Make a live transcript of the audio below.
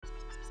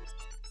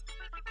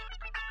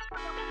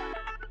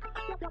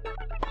Please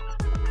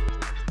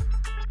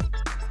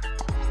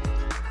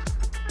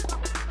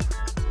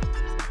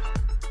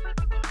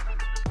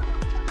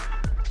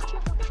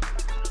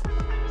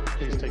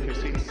take your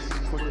seats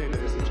quickly,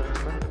 ladies and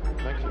gentlemen.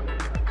 Thank you.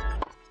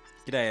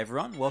 G'day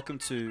everyone, welcome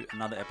to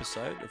another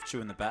episode of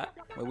Chewing the Bat,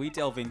 where we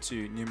delve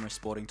into numerous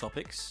sporting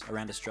topics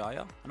around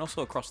Australia and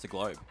also across the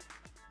globe.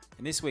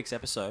 In this week's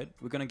episode,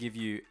 we're going to give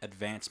you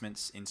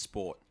advancements in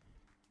sport,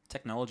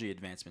 technology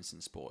advancements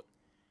in sport.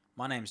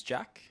 My name's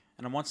Jack,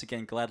 and I'm once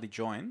again gladly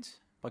joined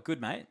by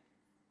good mate,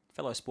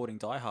 fellow sporting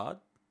diehard,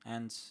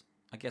 and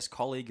I guess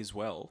colleague as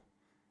well,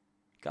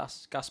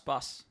 Gus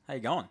Bus. How you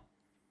going?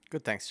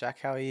 Good, thanks, Jack.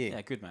 How are you?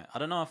 Yeah, good mate. I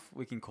don't know if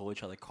we can call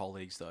each other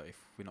colleagues though, if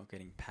we're not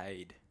getting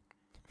paid.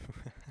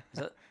 Is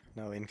that...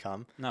 No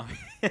income. No.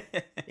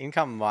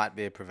 Income might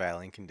be a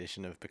prevailing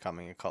condition of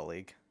becoming a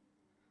colleague.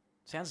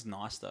 Sounds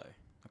nice though.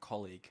 A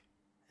colleague.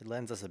 It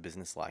lends us a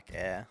business-like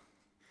air.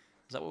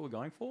 Is that what we're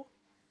going for?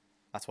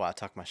 That's why I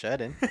tucked my shirt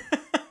in.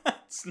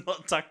 It's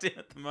not tucked in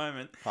at the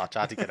moment. I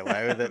tried to get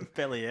away with it.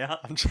 Belly out.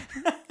 I'm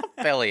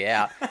belly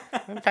out.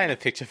 I'm painting a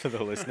picture for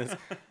the listeners.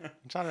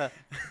 I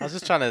was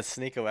just trying to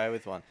sneak away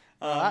with one.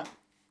 Alright.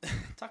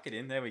 Tuck it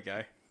in. There we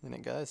go. In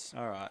it goes.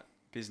 All right.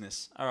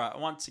 Business. All right.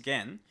 Once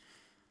again,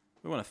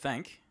 we want to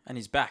thank, and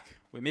he's back.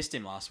 We missed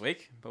him last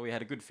week, but we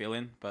had a good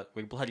feeling. But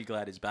we're bloody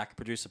glad he's back.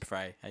 Producer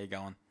Frey, how you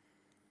going?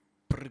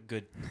 Pretty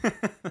good.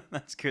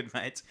 That's good,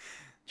 mate.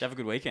 Did you have a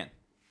good weekend?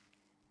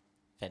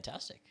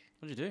 Fantastic.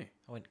 What did you do?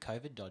 I went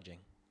COVID dodging.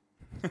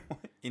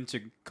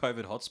 Into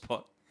COVID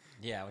hotspot.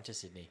 Yeah, I went to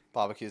Sydney.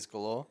 Barbecues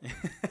galore.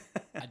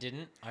 I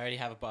didn't. I already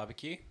have a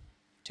barbecue.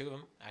 2 of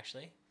them,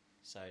 actually.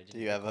 So I didn't Do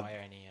you have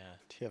require any...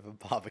 Do you have a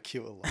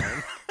barbecue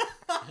alone?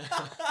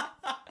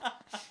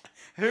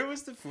 Who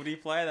was the footy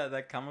player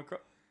that come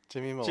across?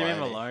 Jimmy Maloney. Jimmy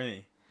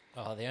Maloney.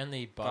 Oh, the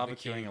only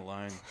Barbecuing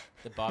alone.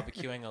 The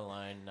barbecuing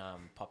alone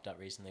popped up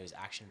recently was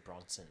Action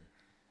Bronson.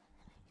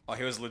 Oh,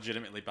 he was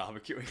legitimately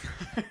barbecuing.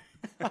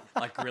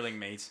 Like grilling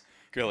meat.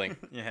 Grilling.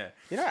 Yeah.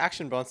 You know,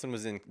 Action Bronson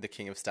was in The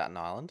King of Staten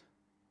Island.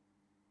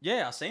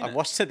 Yeah, I've seen I it.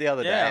 watched it the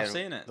other day. Yeah, I've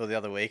seen it. Or the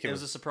other week. It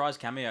was a surprise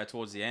cameo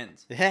towards the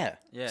end. Yeah.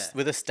 Yeah.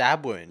 With a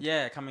stab wound.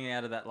 Yeah, coming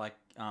out of that like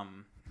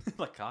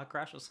car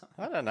crash or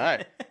something. I don't know.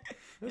 It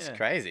was Yeah.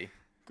 crazy.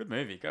 Good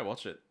movie. Go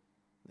watch it.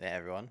 Yeah,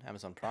 everyone.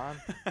 Amazon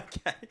Prime.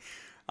 Okay.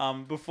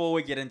 Before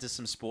we get into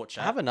some sport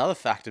chat. I have another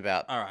fact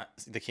about All right.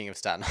 The King of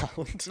Staten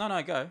Island.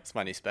 No, go. It's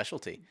my new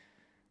specialty.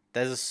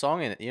 There's a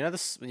song in it. You know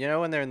this. You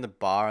know when they're in the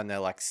bar and they're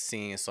like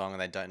singing a song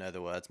and they don't know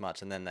the words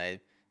much, and then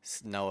they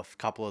know a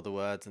couple of the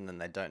words and then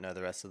they don't know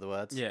the rest of the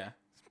words. Yeah.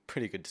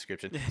 Pretty good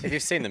description. If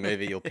you've seen the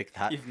movie, you'll pick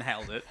that. You've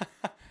nailed it.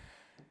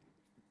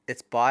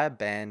 It's by a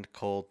band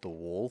called the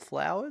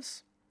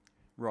Wallflowers,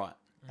 Right.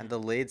 and the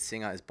lead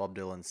singer is Bob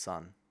Dylan's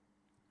son,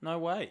 No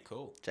way.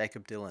 Cool.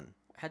 Jacob Dylan.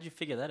 How'd you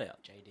figure that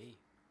out? JD.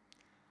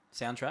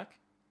 Soundtrack?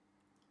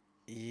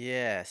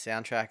 Yeah,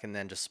 soundtrack and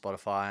then just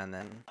Spotify, and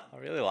then I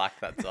really like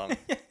that song.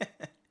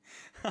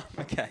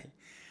 Okay.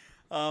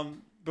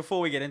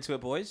 Before we get into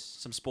it, boys,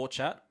 some sport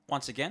chat.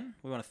 Once again,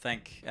 we want to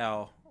thank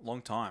our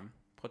long-time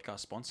podcast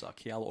sponsor,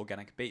 Kiala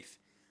Organic Beef.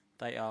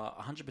 They are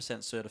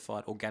 100%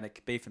 certified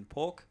organic beef and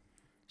pork,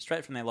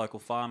 straight from their local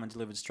farm and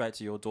delivered straight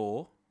to your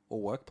door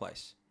or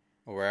workplace,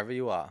 Or wherever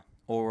you are,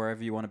 or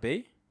wherever you want to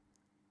be.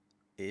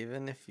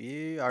 even if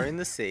you are in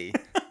the sea.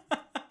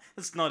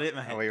 That's not it,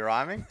 mate. Are we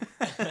rhyming?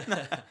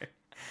 No.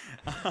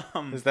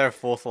 Is there a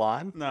fourth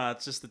line? No,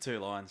 it's just the 2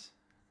 lines.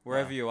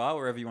 Wherever you are,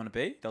 wherever you want to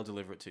be, they'll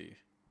deliver it to you.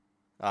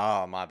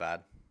 Oh, my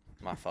bad.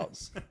 My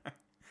fault.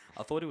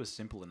 I thought it was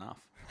simple enough.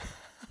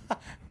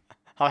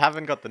 I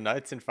haven't got the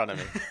notes in front of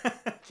me.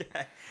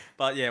 Okay.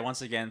 But yeah,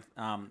 once again,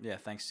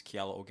 thanks to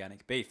Kiala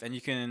Organic Beef. And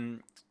you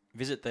can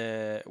visit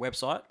their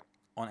website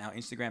on our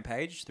Instagram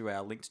page through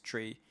our linked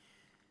tree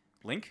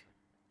link.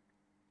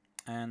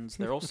 And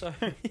they're also...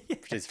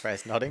 His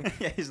face nodding.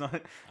 Yeah, he's not...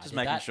 Just did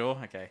making that. sure.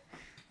 Okay.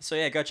 So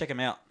yeah, go check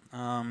them out.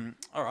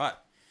 All right.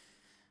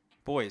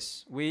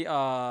 Boys, we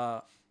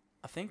are...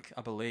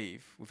 I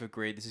believe we've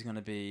agreed this is going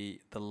to be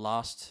the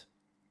last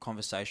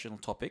conversational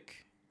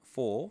topic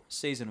for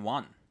season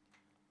 1.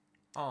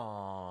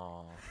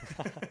 Oh.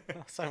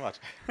 So much.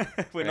 We're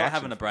not Reaction having a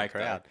from the break, though.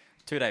 crowd.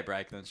 2-day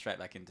break, then straight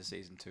back into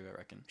season 2, I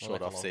reckon.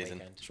 Short off season.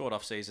 Short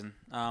off season.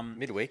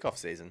 Midweek off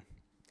season.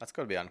 That's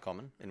got to be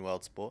uncommon in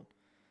world sport.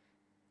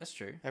 That's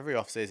true. Every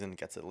off season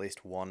gets at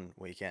least one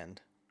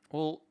weekend.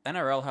 Well,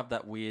 NRL have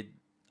that weird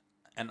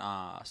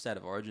state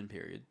of origin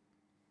period.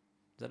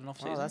 Is that an off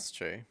season? Oh, that's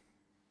true.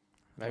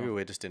 Maybe Oh.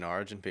 we're just in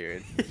origin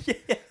period.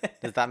 Yeah.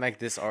 Does that make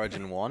this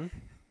origin 1?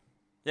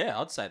 Yeah,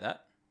 I'd say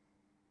that.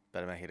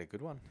 Better make it a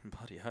good one.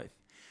 Bloody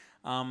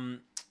oath.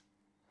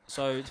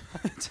 So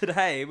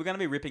today we're going to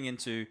be ripping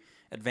into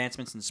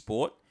advancements in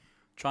sport,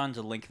 trying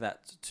to link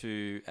that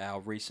to our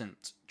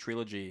recent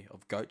trilogy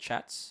of GOAT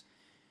chats,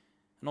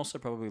 and also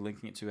probably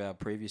linking it to our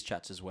previous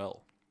chats as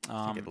well.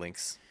 I think it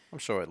links. I'm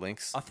sure it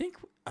links. I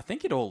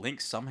think it all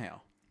links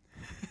somehow.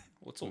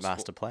 Well, it's all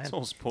Master sport. plan. It's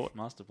all sport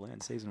master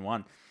plan. Season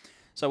 1.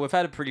 So we've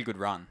had a pretty good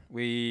run.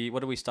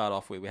 What did we start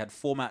off with? We had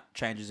format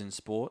changes in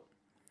sport.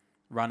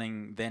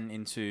 running then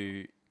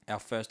into our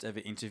first ever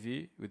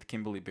interview with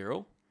Kimberly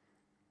Birrell.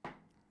 That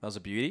was a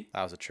beauty.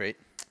 That was a treat.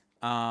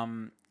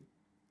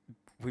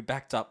 We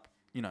backed up,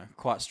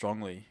 quite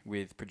strongly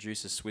with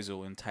producer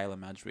Swizzle and Taylor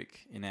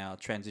Madgwick in our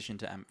transition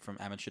to from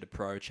amateur to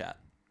pro chat.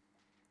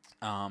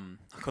 I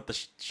got the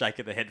shake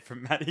of the head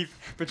from Matty,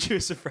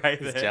 producer Frey.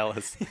 He's there.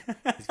 jealous.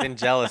 He's been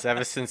jealous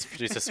ever since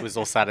producer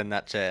Swizzle sat in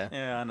that chair.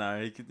 Yeah, I know.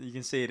 You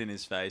can see it in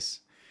his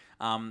face.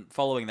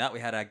 Following that, we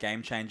had our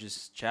Game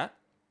Changers chat.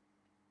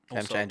 Game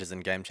Also- changers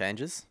and game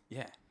changers.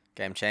 Yeah.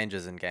 Game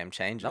changers and game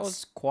changers. That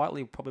was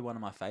quietly probably one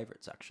of my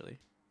favourites, actually.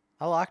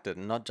 I liked it,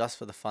 and not just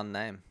for the fun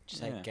name. Did you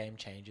say Yeah. game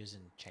changers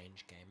and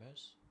change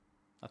gamers?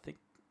 I think...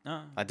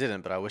 No. I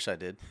didn't, but I wish I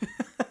did.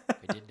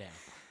 We did now.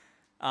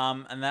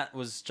 And that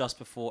was just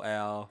before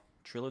our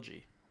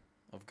trilogy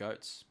of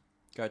Goats.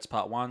 Goats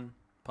Part 1,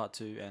 Part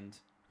 2, and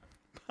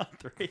Part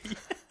 3.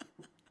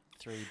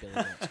 3 billion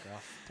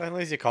gruff. Don't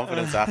lose your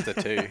confidence after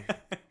 2.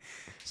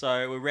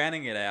 So we're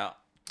rounding it out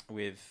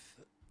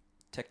with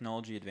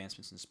technology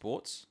advancements in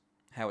sports,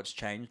 how it's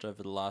changed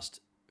over the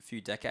last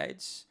few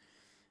decades,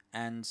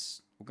 and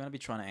we're going to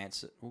try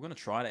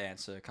to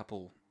answer a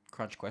couple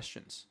crunch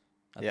questions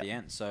at Yep. the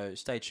end. So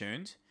stay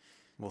tuned.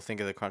 We'll think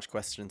of the crunch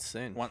questions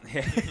soon.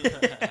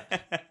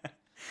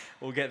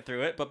 We'll get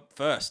through it. But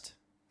first,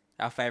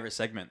 our favourite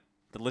segment,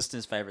 the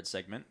listeners' favourite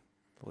segment,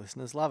 The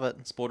listeners love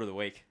it. Sport of the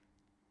Week.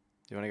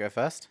 Do you want to go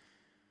first?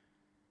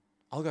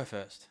 I'll go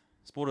first.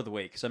 Sport of the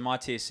Week. So my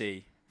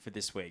TC for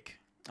this week,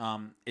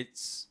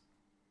 it's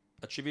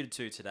attributed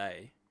to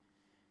today,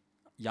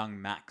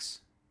 young Max.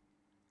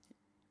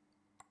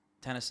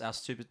 Tennis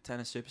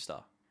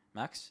superstar.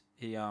 Max.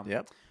 He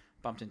Yep.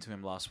 bumped into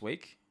him last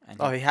week. And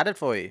Oh, he had it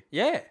for you.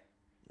 yeah.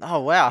 Oh,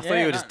 wow. I thought Yeah,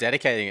 you were no. just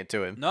dedicating it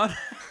to him. No,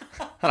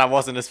 And I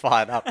wasn't as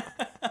fired up.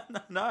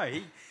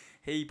 no.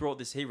 He brought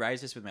this. He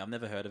raised this with me. I've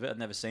never heard of it. I've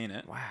never seen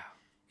it. Wow.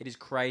 It is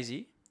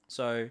crazy.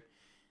 So,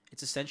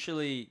 it's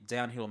essentially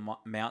downhill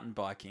mountain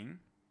biking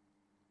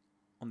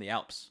on the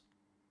Alps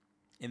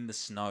in the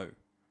snow.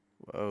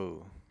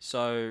 Whoa.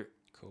 So,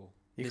 Cool.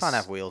 You This- can't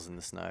have wheels in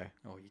the snow.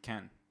 oh, you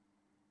can.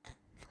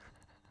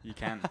 You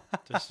can.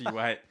 Just you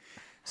wait.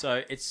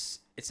 So it's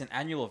an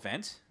annual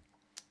event.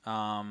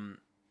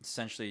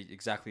 Essentially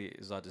exactly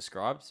as I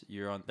described.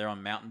 They're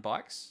on mountain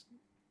bikes,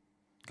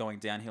 going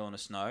downhill in the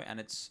snow, and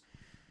it's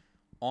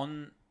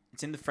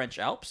in the French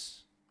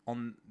Alps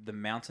on the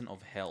Mountain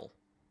of Hell.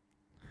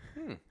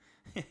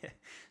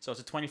 So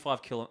it's a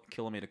 25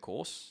 kilometer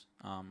course.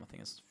 I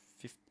think it's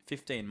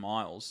 15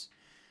 miles.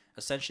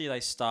 Essentially, they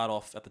start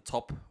off at the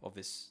top of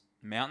this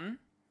mountain.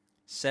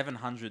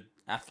 700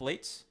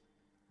 athletes,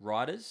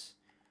 riders,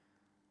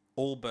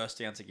 all burst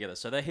down together.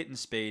 So they're hitting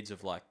speeds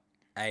of like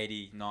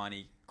 80,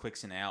 90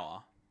 clicks an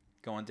hour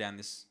going down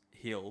this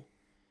hill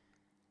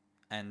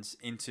and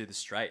into the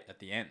straight at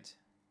the end.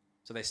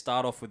 So they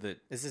start off with it.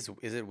 Is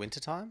it winter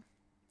time?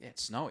 Yeah,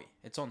 it's snowy.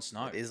 It's on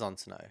snow. It is on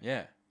snow.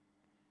 Yeah.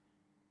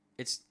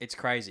 It's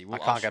crazy. I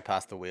can't get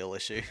past the wheel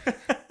issue.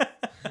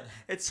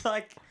 It's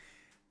like,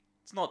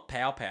 it's not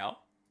pow.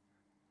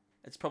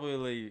 It's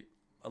probably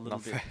a little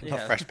not, bit.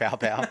 not fresh pow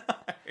pow.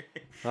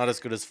 Not as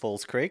good as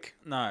Falls Creek.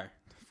 No.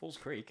 Falls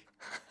Creek.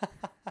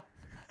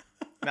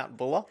 Mount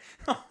Buller.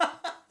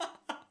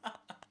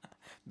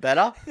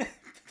 Better?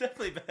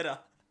 Definitely better.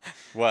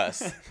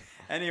 Worse.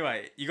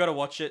 Anyway, you got to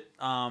watch it.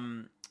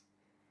 And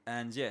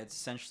yeah, it's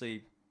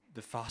essentially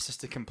the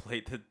fastest to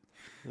complete the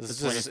It's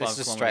The just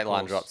 25 straight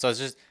line kilometre drop. So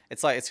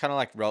it's kind of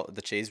like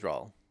the cheese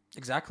roll.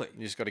 exactly.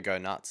 You just got to go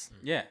nuts.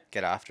 Yeah,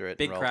 Get after it.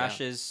 big and roll down.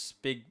 crashes,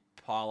 big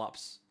pile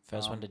ups.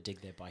 First one to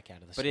dig their bike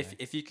out of the But snow.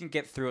 if you can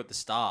get through at the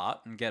start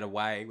and get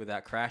away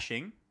without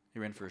crashing,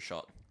 you're in for a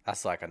shot.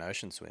 That's like an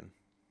ocean swim.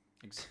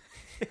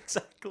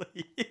 Exactly.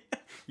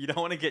 You don't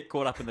want to get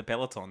caught up in the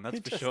peloton. That's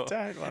You for just sure.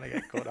 don't want to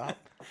get caught up.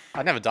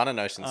 I've never done an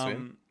ocean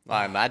swim.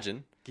 I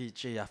imagine.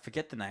 Gee, I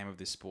forget the name of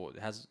this sport.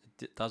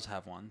 It does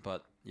have one,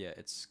 but yeah,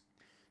 it's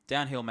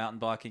downhill mountain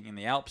biking in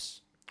the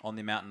Alps on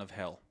the Mountain of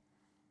Hell.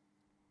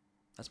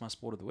 That's my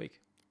sport of the week.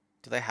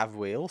 Do they have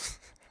wheels?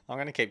 I'm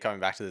going to keep coming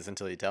back to this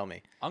until you tell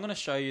me. I'm gonna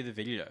show you the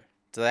video.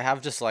 Do they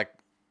have just like,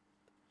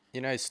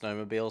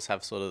 snowmobiles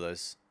have sort of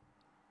those.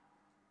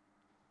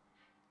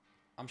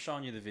 I'm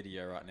showing you the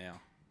video right now.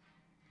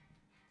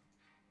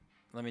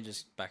 Let me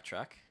just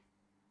backtrack.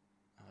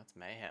 Oh, that's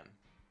mayhem.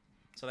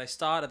 So they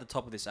start at the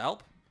top of this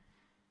Alp,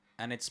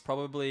 and it's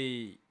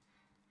probably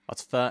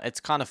It's firm. It's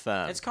kind of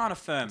firm. it's kind of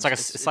firm. It's like a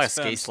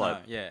ski firm slope.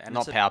 snow, yeah, and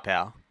not it's pow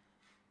pow.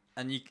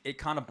 and it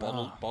kind of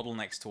Ah.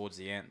 bottlenecks towards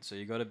the end. So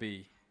you got to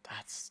be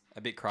That's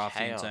a bit crafty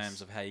Chaos. in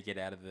terms of how you get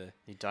out of the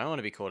you don't want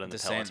to be caught in the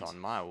Descent. peloton.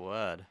 My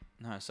word.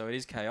 no. So it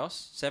is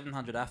chaos.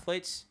 700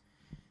 athletes,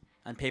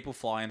 and people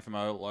fly in from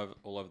all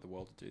over the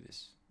world to do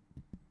this.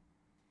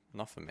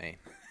 Not for me.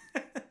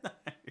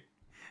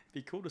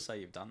 Be cool to say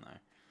you've done though.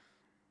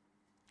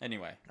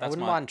 Anyway, I that's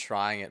wouldn't my mind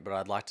trying it, but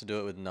I'd like to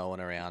do it with no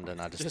one around,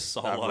 and I Just just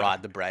solo.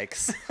 ride the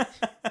brakes.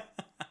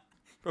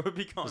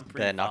 probably going Just pretty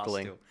bare fast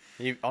knuckling.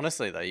 still.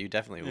 Honestly though, you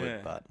definitely would. Yeah.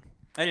 But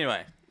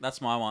Anyway,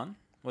 that's my one.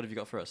 What have you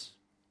got for us?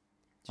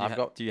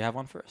 Do you have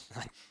one for us?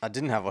 I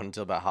didn't have one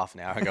until about half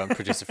an hour ago, and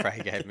producer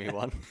Frey gave me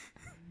one.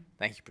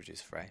 Thank you,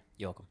 producer Frey.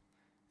 You're welcome.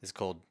 It's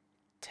called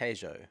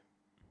Tejo.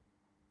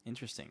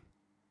 Interesting.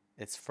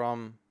 It's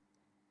from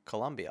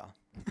Colombia.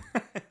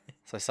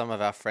 So some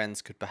of our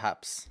friends could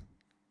perhaps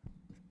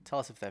tell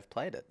us if they've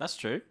played it. That's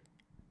true.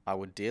 I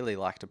would dearly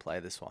like to play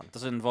this one.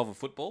 Does it involve a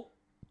football?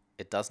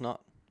 It does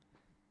not.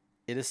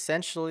 It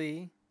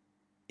essentially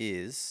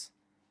is.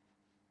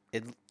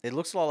 It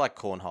looks a lot like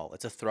cornhole.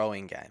 It's a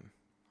throwing game.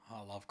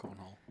 Oh, I love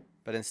cornhole.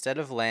 But instead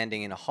of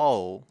landing in a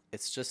hole,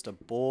 it's just a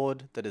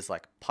board that is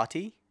like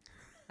putty.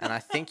 And I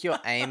think you're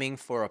aiming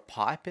for a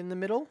pipe in the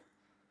middle.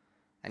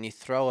 And you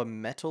throw a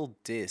metal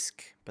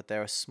disc, but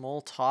there are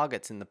small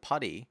targets in the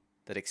putty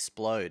that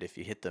explode if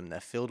you hit them. They're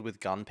filled with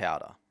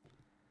gunpowder.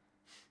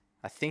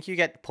 I think you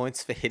get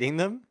points for hitting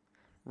them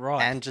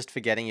Right. and just for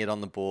getting it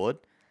on the board.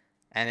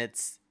 And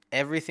it's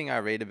everything I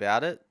read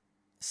about it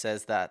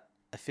says that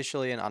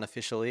officially and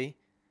unofficially,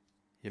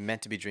 you're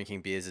meant to be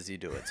drinking beers as you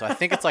do it. So I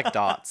think it's like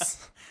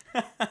darts.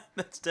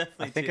 That's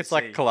definitely. I think it's TFC.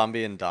 like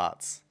Colombian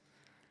darts.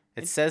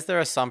 It says there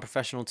are some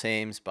professional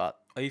teams, but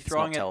Are you it's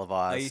throwing not it?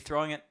 televised. Are you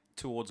throwing it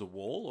towards a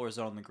wall or is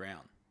it on the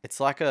ground? It's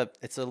like a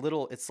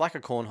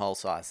cornhole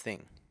size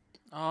thing.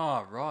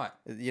 Oh, right.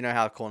 You know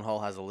how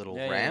cornhole has a little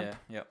ramp?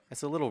 Yeah. Yep.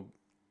 It's a little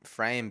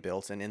frame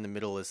built, and in the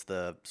middle is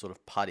the sort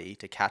of putty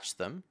to catch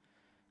them.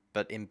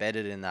 But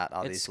embedded in that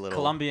are It's these little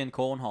Colombian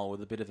cornhole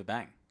with a bit of a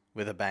bang.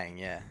 with a bang.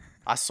 Yeah,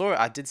 I saw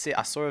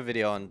a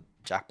video on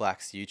Jack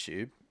Black's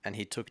YouTube, and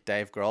he took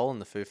Dave Grohl and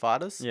the Foo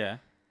Fighters Yeah.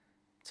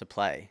 to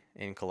play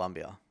in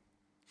Colombia.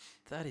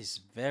 That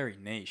is very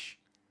niche.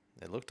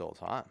 They looked all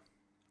the time.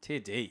 Tier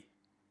D.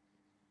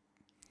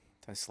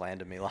 Don't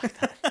slander me like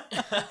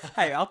that.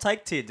 Hey, I'll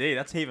take Tier D.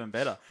 That's even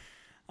better.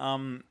 I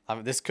mean,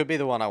 this could be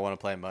the one I want to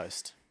play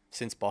most,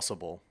 since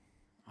possible.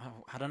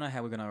 I don't know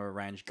how we're going to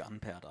arrange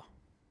gunpowder.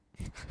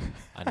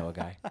 I know a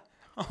guy.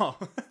 Oh,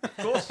 of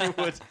course you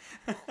would.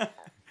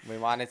 We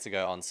might need to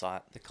go on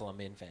site. The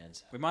Colombian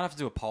fans. We might have to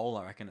do a poll,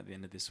 I reckon, at the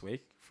end of this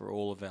week for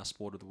all of our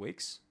Sport of the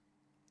Weeks.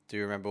 Do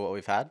you remember what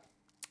we've had?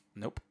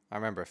 Nope. I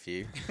remember a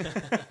few.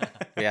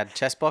 We had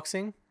chess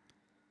boxing.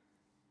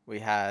 We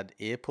had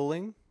ear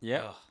pulling.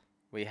 Yeah. Ugh.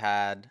 We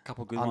had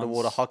Couple good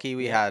underwater ones. hockey.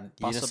 We Yeah. had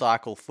Bussa-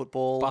 unicycle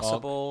football,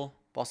 Bussa ball,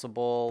 bossa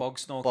ball, bog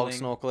snorkeling. bog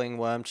snorkeling,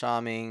 worm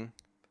charming,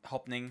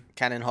 hopning,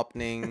 cannon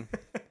hopning,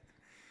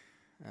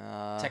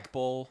 tech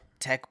ball.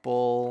 tech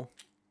ball.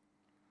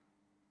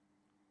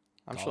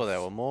 I'm sure Golf.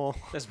 there were more.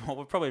 There's more.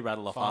 We'll probably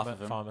rattle off half of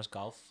them. Farmers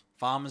golf.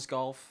 Farmers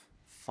golf.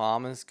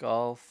 Farmers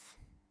golf.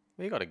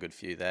 We got a good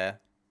few there.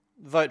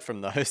 Vote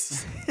from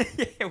those.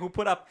 Yeah, we'll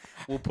put up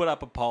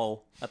a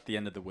poll at the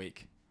end of the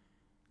week.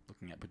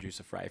 Looking at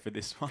producer Frey for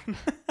this one.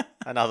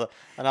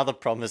 another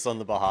promise on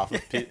the behalf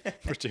of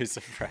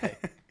producer Frey.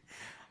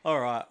 All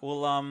right.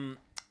 Well, how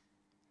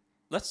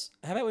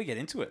about we get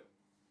into it?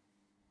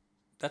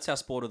 That's our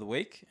sport of the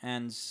week,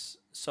 and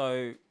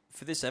so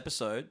for this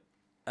episode,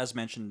 as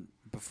mentioned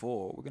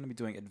before, we're going to be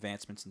doing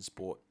advancements in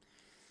sport,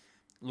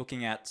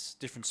 looking at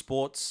different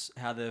sports,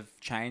 how they've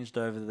changed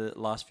over the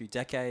last few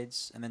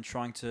decades, and then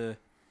trying to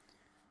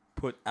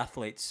put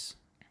athletes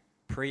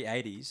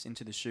pre-80s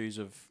into the shoes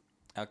of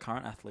our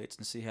current athletes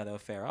and see how they'll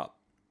fare up.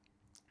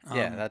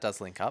 Yeah, that does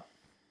link up.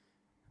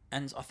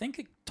 And I think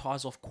it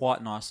ties off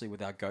quite nicely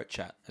with our GOAT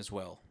chat as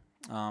well.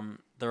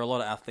 There are a lot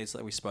of athletes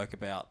that we spoke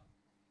about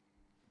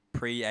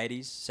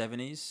pre-80s,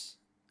 70s,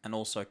 and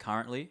also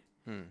currently.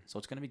 So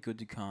it's going to be good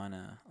to kind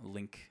of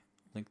link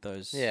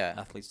those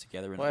athletes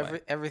together in a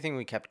way. Everything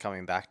we kept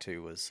coming back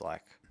to was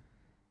like,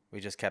 we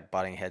just kept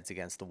butting heads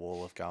against the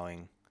wall of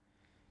going,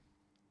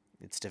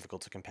 it's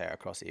difficult to compare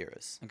across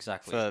eras.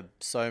 Exactly. For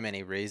so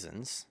many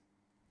reasons.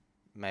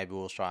 Maybe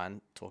we'll try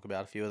and talk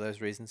about a few of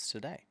those reasons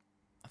today.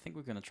 I think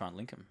we're going to try and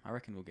link them. I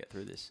reckon we'll get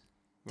through this.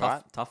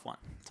 Right. Tough one.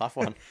 Tough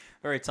one.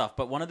 Very tough.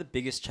 But one of the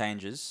biggest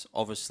changes,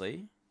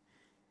 obviously,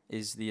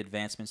 is the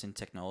advancements in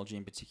technology,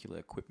 in particular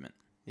equipment.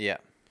 Yeah.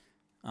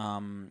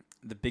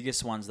 The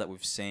biggest ones that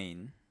we've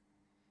seen,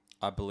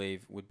 I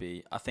believe, would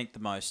be, I think the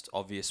most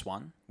obvious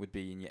one would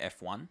be in your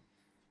F1.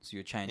 So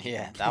you're changing.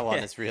 Yeah, that one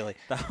is really,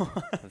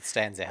 it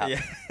stands out.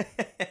 Yeah.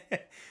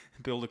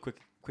 Build a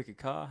quicker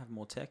car, have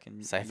more tech,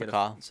 and Safer you get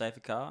car. safer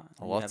car.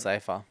 A lot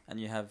safer. And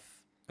you have,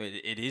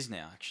 it is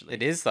now actually.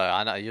 It is though.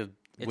 I know you're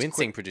It's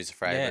wincing, quick- producer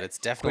Frey, yeah, but it's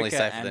definitely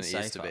quicker safer and than it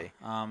used to safer. be.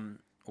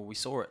 Well, we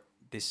saw it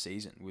this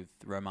season with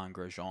Romain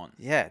Grosjean.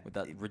 Yeah. With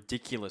that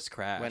ridiculous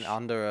crash. Went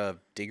under a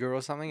digger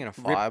or something in a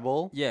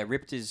fireball. Yeah,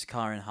 ripped his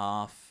car in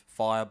half,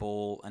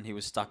 fireball, and he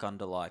was stuck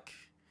under like,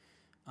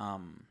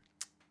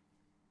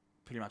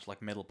 pretty much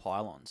like metal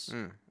pylons.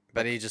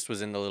 But he just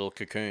was in the little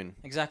cocoon.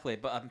 Exactly,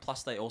 but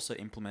plus they also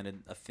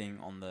implemented a thing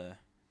on the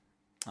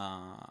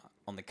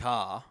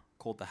car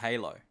called the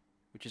Halo,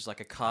 which is like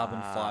a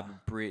carbon fiber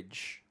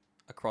bridge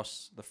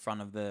across the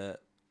front of the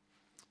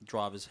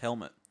driver's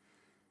helmet.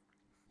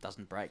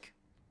 Doesn't break.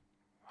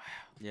 Wow.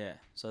 Yeah,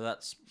 so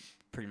that's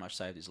pretty much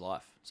saved his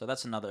life. So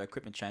that's another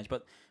equipment change.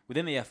 But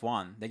within the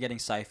F1, they're getting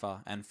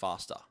safer and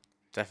faster.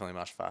 Definitely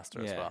much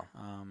faster as well.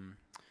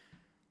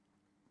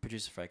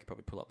 Producer Frey could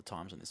probably pull up the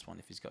times on this one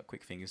if he's got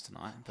quick fingers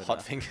tonight. But,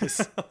 Hot fingers.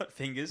 hot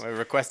fingers. We're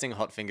requesting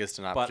hot fingers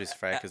tonight, But producer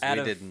Frey, because out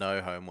we of- did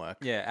no homework.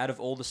 Yeah, out of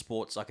all the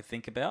sports I could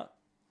think about,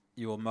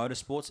 your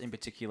motorsports, in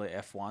particular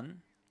F1,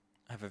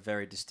 have a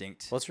very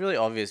distinct. Well, it's really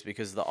obvious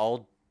because the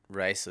old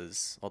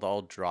racers or the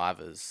old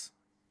drivers,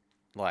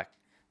 like,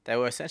 they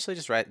were essentially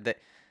just the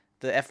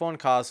F1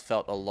 cars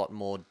felt a lot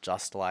more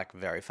just like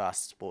very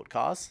fast sport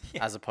cars,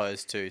 Yeah. as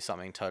opposed to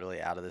something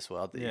totally out of this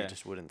world that Yeah. you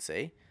just wouldn't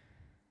see.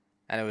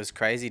 And it was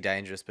crazy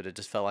dangerous, but it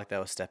just felt like they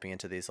were stepping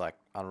into these like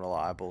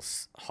unreliable,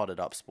 hotted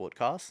up sport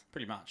cars.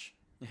 Pretty much.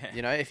 Yeah.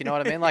 You know, if you know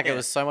what I mean? Like Yeah. it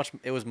was so much,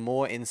 it was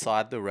more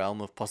inside the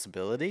realm of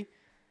possibility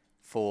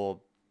for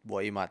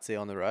what you might see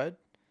on the road.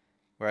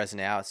 Whereas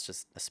now it's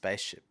just a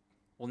spaceship.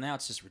 Well, now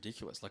it's just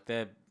ridiculous. Like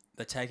they're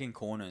taking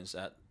corners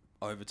at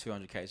over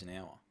 200 k's an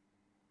hour.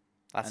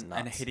 That's and,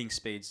 nuts. and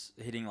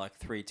hitting like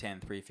 310,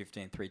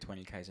 315,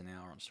 320 k's an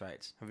hour on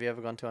straights. Have you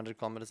ever gone 200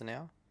 kilometers an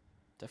hour?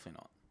 Definitely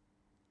not.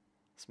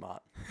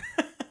 Smart.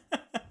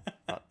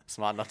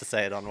 Smart not to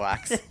say it on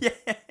wax. Yeah.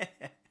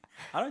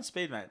 I don't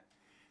speed, mate.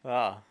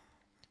 Oh.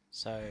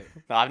 So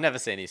No, I've never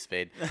seen his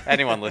speed.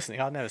 Anyone listening,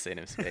 I've never seen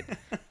him speed.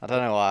 I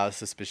don't know why I was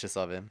suspicious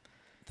of him.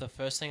 the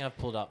first thing I've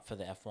pulled up for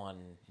the F1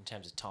 in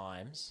terms of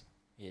times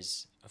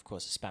is, of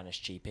course, the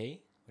Spanish GP,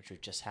 which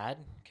we've just had.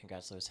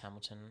 Congrats, Lewis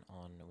Hamilton,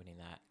 on winning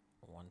that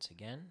once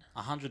again.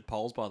 100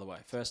 poles, by the way.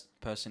 First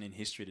person in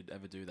history to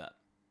ever do that.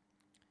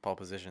 Pole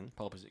position.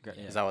 Pole position. Great.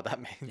 Yeah. Is that what that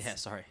means? Yeah,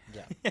 sorry.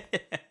 Yeah,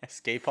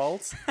 Ski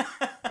poles?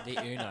 the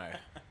Uno,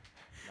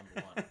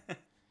 number one.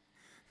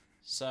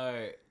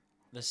 So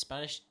the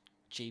Spanish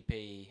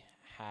GP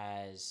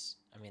has,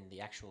 I mean,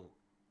 the actual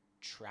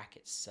track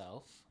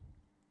itself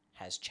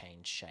has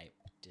changed shape,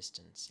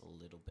 distance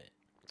a little bit.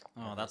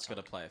 Oh, over that's got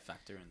to time, play a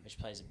factor in. which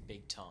plays a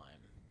big time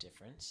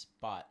difference.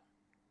 But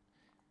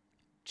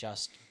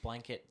just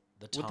blanket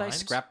the Would times.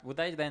 they scrap? Would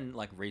they then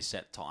like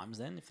reset times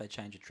then if they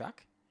change a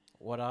track?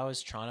 What I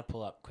was trying to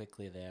pull up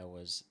quickly there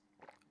was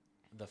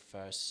the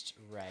first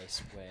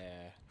race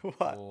where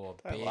What? oh,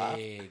 Don't laugh.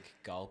 big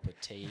gulp of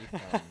tea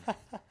from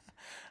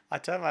I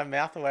turned my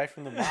mouth away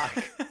from the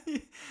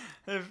mic.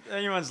 If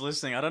anyone's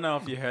listening, I don't know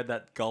if you heard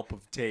that gulp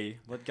of tea,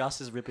 but Gus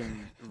is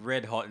ripping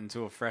red hot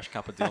into a fresh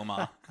cup of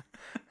Dilmar.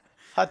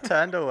 I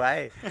turned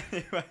away.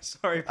 Anyway,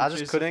 sorry. I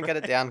just couldn't get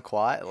it down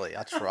quietly.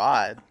 I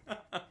tried.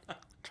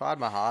 Tried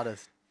my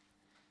hardest.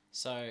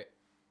 So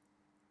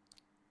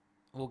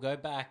we'll go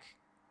back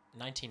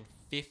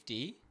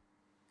 1950.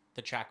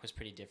 The track was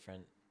pretty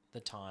different. The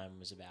time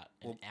was about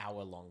an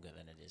hour longer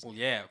than it is. Well, now.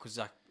 yeah, because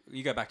like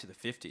you go back to the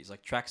 50s,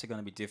 like tracks are going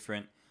to be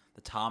different.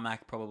 The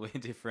tarmac probably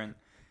different.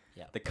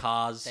 Yeah. The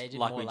cars, They did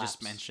like more we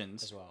just laps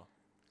mentioned, as well.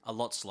 a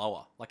lot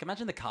slower. Like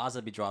imagine the cars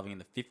they'd be driving in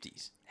the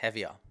 50s.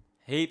 Heavier.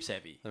 Heaps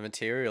heavy. The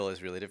material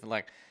is really different.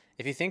 Like,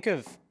 if you think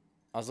of,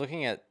 I was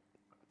looking at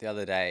the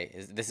other day.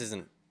 This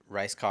isn't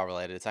race car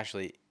related. It's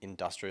actually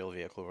industrial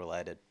vehicle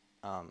related.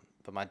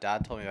 But my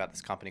dad told me about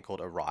this company called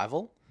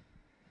Arrival,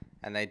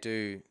 and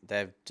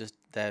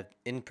they're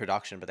in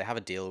production, but they have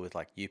a deal with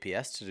like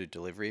UPS to do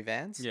delivery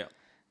vans. Yeah.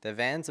 Their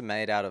vans are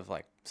made out of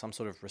like some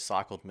sort of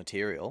recycled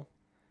material.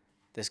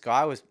 This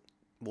guy was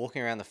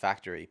walking around the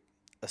factory.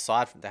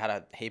 Aside from, they had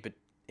a heap of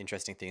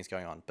interesting things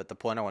going on, but the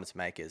point I wanted to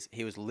make is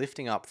he was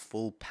lifting up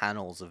full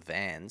panels of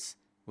vans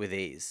with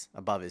ease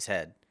above his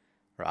head,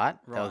 right?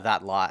 They were Right.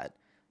 that light.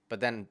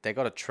 But then they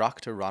got a truck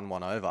to run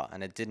one over,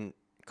 and it didn't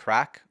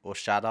crack or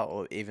shatter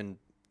or even,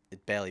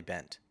 it barely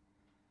bent.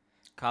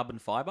 Carbon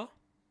fiber?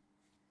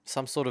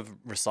 Some sort of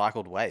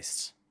recycled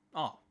waste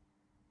Oh.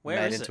 Where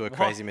made is into it? a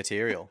crazy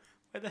material.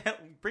 Where the hell?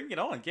 Bring it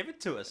on. Give it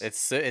to us. It's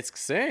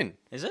soon.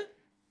 Is it?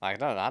 I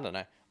don't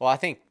know. Well, I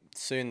think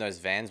soon those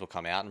vans will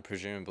come out, and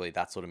presumably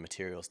that sort of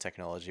materials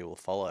technology will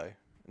follow.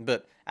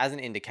 But as an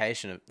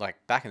indication of,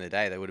 like, back in the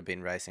day, they would have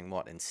been racing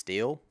what, in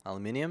steel,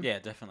 aluminium? Yeah,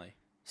 definitely.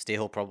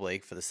 Steel probably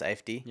for the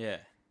safety. Yeah.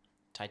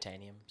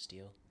 Titanium,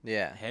 steel.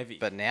 Yeah. Heavy.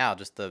 But now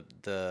just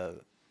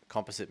the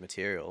composite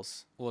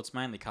materials, Well, it's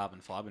mainly carbon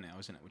fiber now,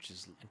 isn't it? Which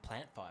is, And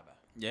plant fiber.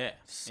 yeah,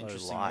 so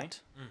interestingly. light.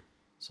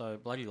 So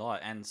bloody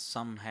light and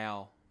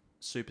somehow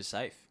super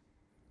safe.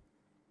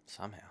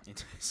 Somehow.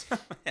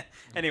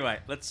 Anyway,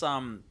 let's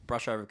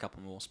brush over a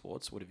couple more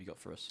sports. What have you got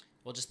for us?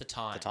 Well, just the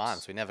times. The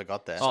times. We never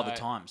got there. Oh, the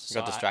times.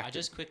 Got I distracted.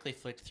 just quickly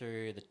flicked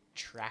through the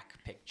track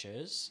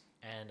pictures,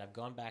 and I've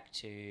gone back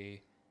to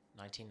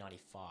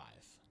 1995.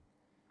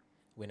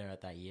 Winner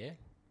at that year,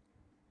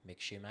 Mick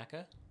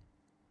Schumacher.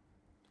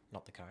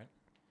 Not the current.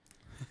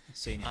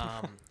 Senior.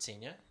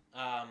 Senior.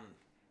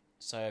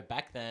 So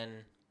back then,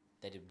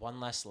 they did one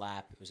less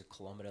lap. It was a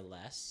kilometer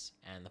less,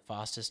 and the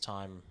fastest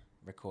time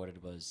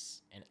recorded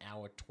was an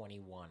hour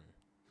 21.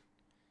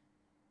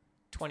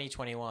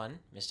 2021,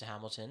 Mr.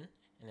 Hamilton,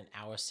 in an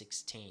hour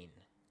 16.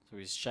 So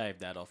he's shaved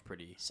that off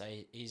pretty. So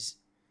he's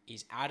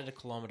added a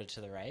kilometer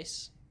to the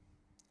race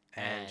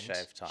and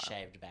shaved time.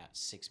 Shaved about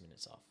 6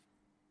 minutes off.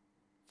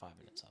 5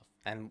 minutes off.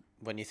 And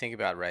when you think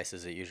about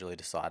races, they're usually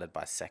decided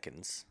by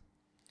seconds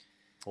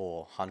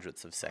or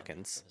hundredths of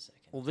seconds For the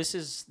second. Well, this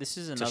is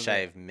to another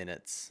shave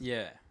minutes.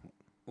 Yeah.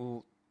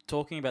 Well,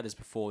 talking about this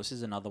before, this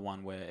is another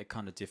one where it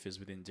kind of differs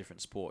within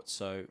different sports.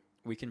 So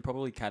we can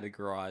probably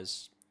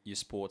categorize your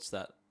sports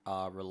that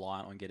are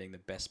reliant on getting the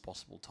best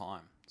possible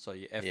time. So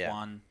your F1,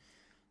 Yeah.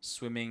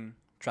 swimming,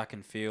 track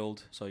and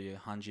field. So your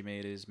 100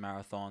 meters,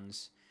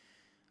 marathons.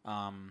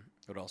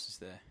 What else is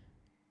there?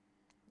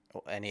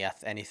 Or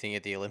anything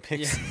at the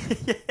Olympics.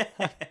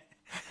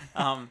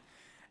 Yeah.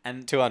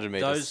 And 200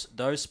 meters.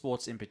 those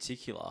sports in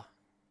particular,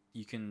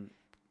 you can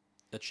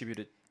attribute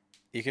it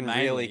You can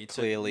mainly really to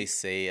clearly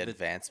see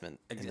advancement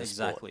in the sport.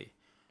 exactly.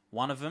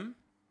 One of them,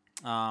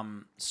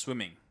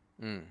 swimming,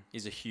 Mm.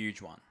 is a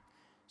huge one.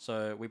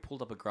 So we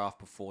pulled up a graph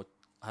before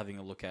having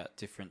a look at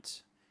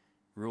different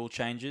rule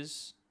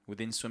changes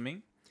within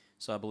swimming.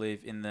 So I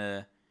believe in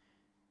the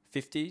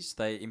 50s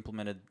they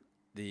implemented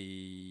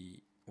the,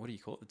 what do you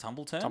call it? The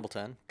tumble turn? Tumble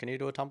turn. Can you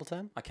do a tumble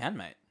turn? I can,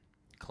 mate.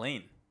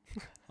 Clean.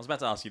 I was about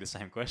to ask you the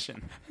same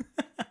question.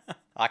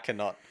 I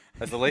cannot.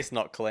 That's at least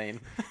not clean.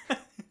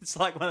 It's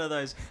like one of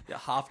those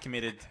half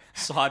committed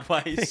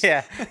sideways.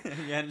 Yeah.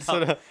 You end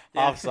Sort up- of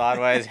half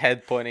sideways,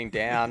 head pointing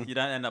down. You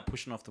don't end up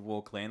pushing off the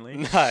wall cleanly.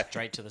 No.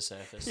 Straight to the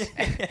surface.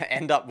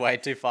 End up way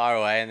too far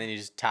away, and then you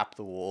just tap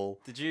the wall.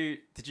 Did you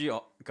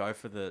go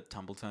for the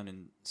tumble turn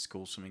in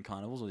school swimming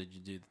carnivals, or did you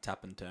do the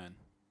tap and turn?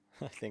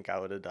 I think I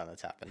would have done a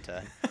tap and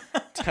turn.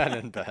 Turn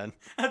and burn.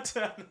 A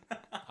turn.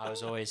 I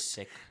was always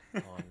sick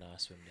on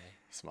swim day.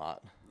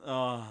 Smart.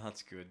 Oh,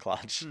 that's good.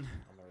 Clutch. I'm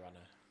a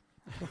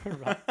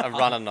runner. A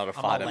runner, not a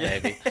fighter,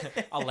 like- maybe.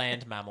 A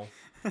land mammal.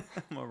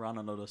 I'm a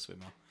runner, not a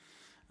swimmer.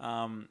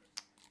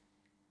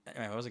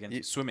 Anyway, what was I going to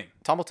You- Swimming.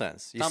 Tumble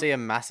turns. You Tum- see a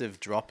massive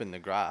drop in the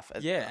graph.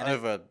 Yeah, and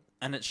Over.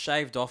 And it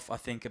shaved off, I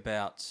think,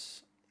 about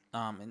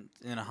in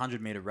a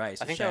 100-meter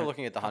race. I it think they were shaved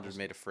looking at the couples-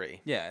 100-meter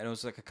free. Yeah, and it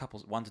was like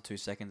 1 to 2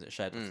 seconds it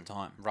shaved off the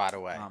time. Right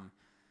away.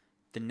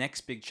 The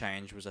next big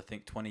change was, I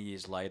think, 20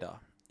 years later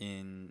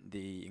in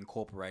the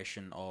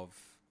incorporation of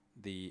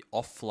the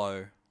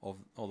off-flow or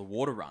the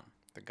water run,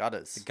 The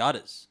gutters. the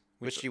gutters.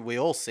 Which we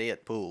all see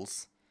at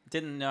pools.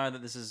 Didn't know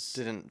that this is...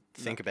 Didn't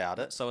think about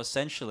it. So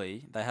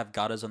essentially, they have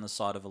gutters on the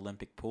side of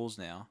Olympic pools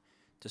now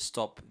to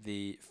stop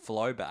the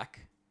flow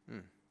back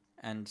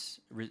and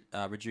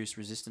reduce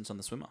resistance on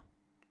the swimmer.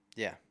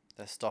 Yeah.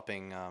 They're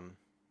stopping...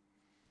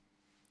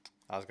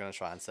 I was going to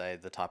try and say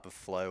the type of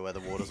flow where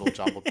the water's all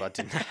jumbled, but I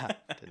didn't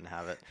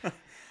have it.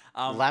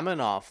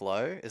 Laminar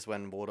flow is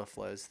when water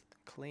flows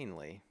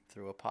cleanly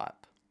through a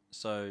pipe.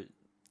 So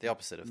The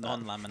opposite of that.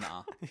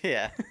 non-laminar.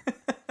 Yeah.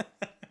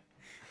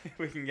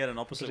 We can get an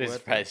opposite Producer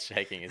word. For Frey's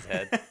shaking his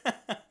head.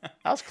 That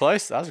was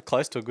close. That was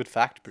close to a good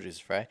fact,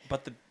 Producer Frey.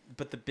 But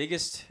the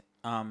biggest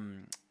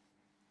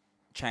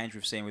change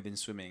we've seen within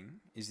swimming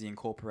is the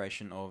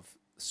incorporation of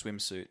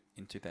swimsuit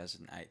in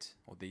 2008,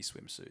 or the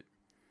swimsuit.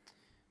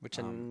 Which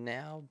are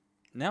now...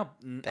 Now,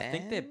 I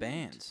think they're Banned?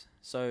 banned.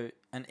 So,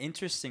 and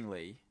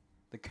interestingly,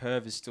 the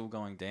curve is still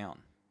going down.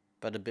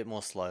 But a bit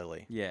more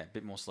slowly. Yeah, a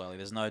bit more slowly.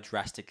 There's no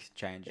drastic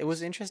change. It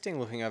was interesting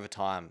looking over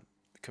time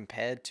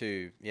compared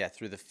to,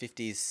 through the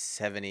 50s,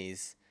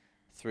 70s,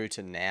 through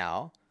to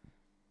now.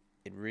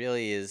 It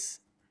really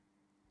is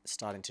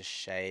starting to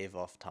shave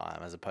off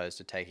time as opposed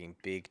to taking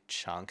big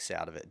chunks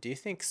out of it. Do you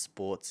think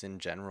sports in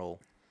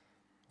general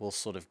will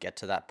sort of get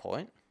to that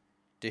point?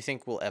 Do you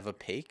think we'll ever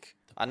peak?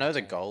 I know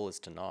the plateau. goal is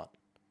to not.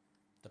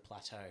 The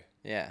plateau.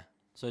 Yeah.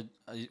 So,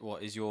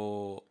 what is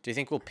your... Do you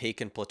think we'll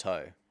peak and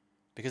plateau?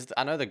 Because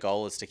I know the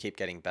goal is to keep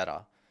getting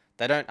better.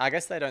 I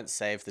guess they don't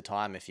save the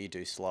time if you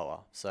do slower.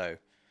 So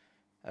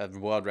a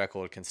world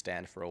record can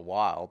stand for a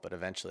while, but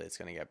eventually it's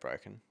going to get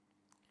broken.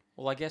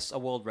 Well, I guess a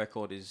world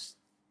record is,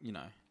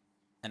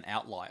 an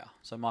outlier.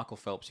 So Michael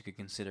Phelps, you could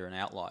consider an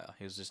outlier.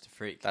 He was just a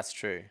freak. That's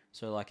true.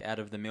 So, like, out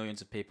of the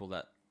millions of people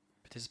that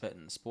participate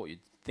in the sport, you'd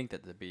think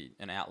that there'd be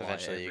an outlier.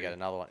 Eventually you get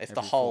another one. If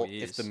every the 4 if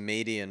years. the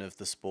median of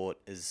the sport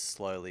is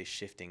slowly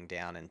shifting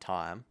down in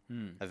time,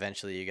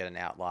 eventually you get an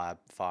outlier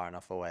far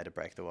enough away to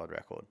break the world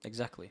record.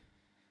 Exactly.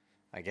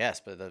 I guess,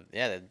 but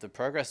the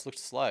progress looked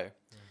slow.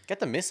 Get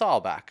the missile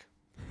back.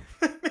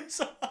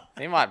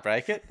 He might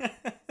break it. You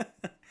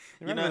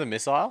remember know- the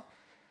missile?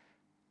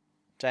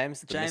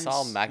 James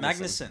missile Magnuson.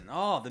 Magnuson.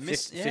 Oh, the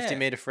miss. 50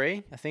 meter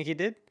free, I think he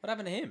did. What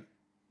happened to him?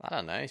 I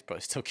don't know. He's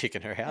probably still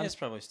kicking around. Yeah, it's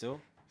probably still.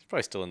 He's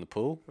probably still in the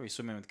pool. Probably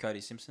swimming with Cody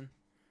Simpson.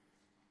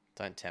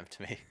 Don't tempt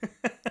me.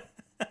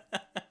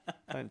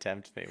 Don't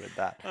tempt me with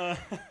that.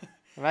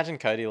 Imagine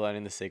Cody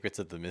learning the secrets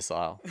of the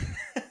missile.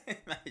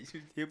 Mate,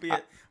 he'll be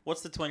at...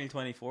 What's the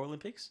 2024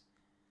 Olympics?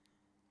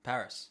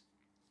 Paris.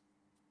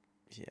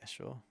 Yeah,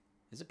 sure.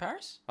 Is it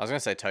Paris? I was going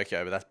to say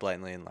Tokyo, but that's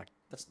blatantly in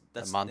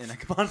That's month. in a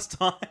month's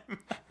time.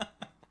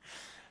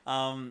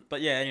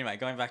 But yeah, anyway,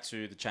 going back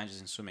to the changes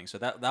in swimming. So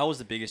that was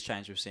the biggest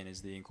change we've seen,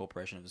 is the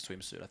incorporation of the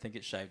swimsuit. I think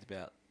it shaved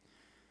about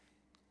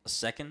a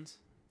second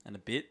and a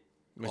bit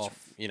Which,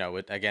 off.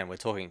 we're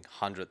talking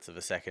hundredths of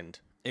a second.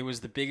 It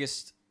was the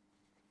biggest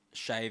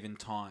shave in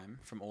time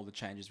from all the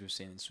changes we've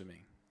seen in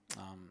swimming,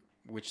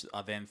 which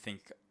I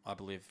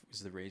believe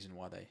is the reason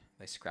why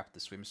they scrapped the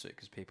swimsuit,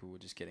 because people were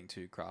just getting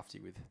too crafty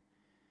with...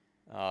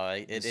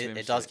 It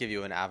does swimsuit. give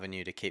you an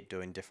avenue to keep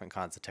doing different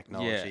kinds of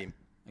technology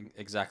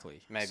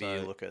Exactly. Maybe So-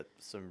 you look at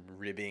some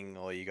ribbing,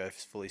 or you go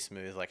fully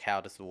smooth. Like,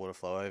 how does the water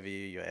flow over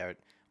you?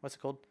 What's it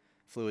called?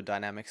 Fluid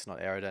dynamics, not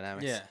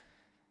aerodynamics.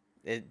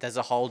 Yeah. There's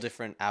a whole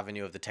different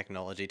avenue of the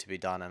technology to be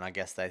done, and I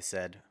guess they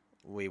said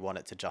we want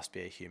it to just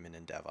be a human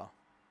endeavor.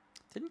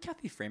 Didn't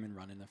Kathy Freeman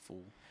run in a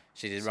full?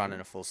 She did run in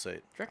a full suit.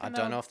 you reckon I don't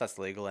they'll- know if that's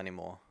legal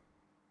anymore,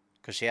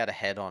 because she had a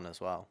head on as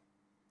well.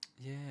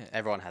 Yeah.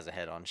 Everyone has a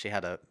head on. She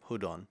had a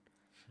hood on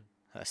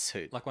her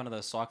suit. Like one of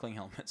those cycling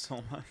helmets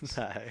almost.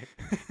 No.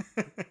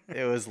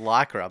 It was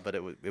lycra, but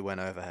it went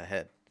over her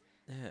head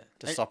Yeah.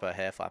 to stop her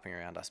hair flapping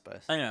around, I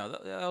suppose. I know.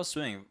 I was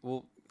swimming.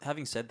 Well,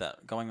 having said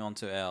that, going on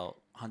to our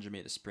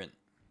 100-meter sprint,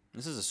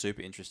 this is a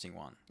super interesting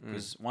one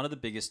because one of the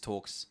biggest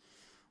talks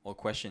or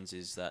questions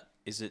is that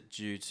is it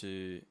due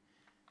to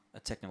a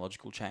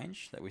technological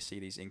change that we see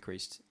these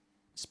increased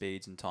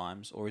speeds and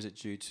times, or is it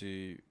due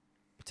to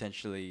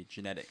potentially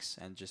genetics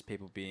and just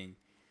people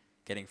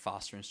getting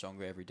faster and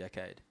stronger every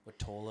decade? We're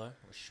taller,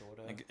 we're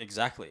shorter.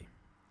 Exactly.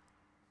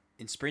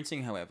 In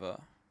sprinting, however,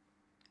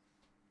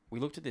 we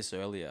looked at this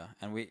earlier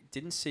and we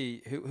didn't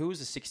see who was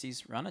the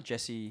 60s runner,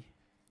 Jesse.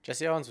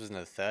 Jesse Owens was in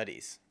the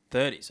 30s.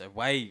 30, so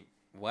way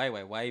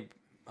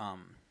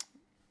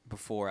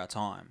before our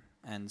time,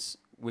 and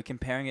we're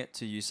comparing it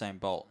to Usain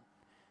Bolt,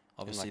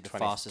 obviously In the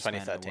like fastest man in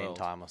the 2013 world.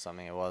 time or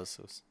something. It was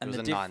And a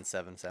the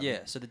 977. Yeah,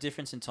 so the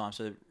difference in time.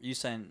 So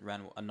Usain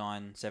ran a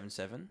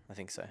 9:77. I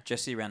think so.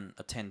 Jesse ran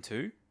a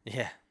 10:2,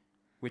 Yeah,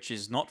 which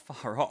is not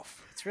far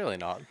off. it's really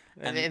not.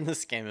 And- In the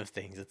scheme of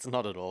things, it's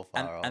not at all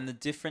far off. And the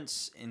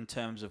difference in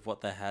terms of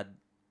what they had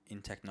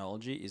in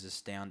technology is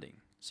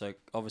astounding. So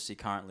obviously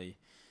currently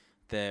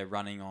they're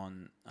running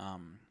on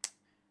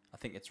I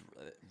think it's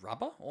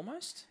rubber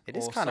almost. It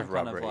is or kind some of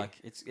rubbery. like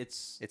it's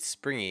It's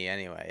springy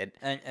anyway. It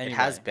has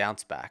anyway.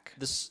 bounce back.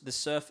 the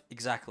surf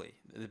exactly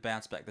the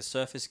bounce back. The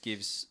surface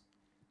gives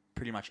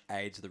pretty much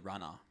aids the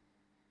runner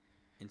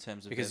in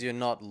terms of Because you're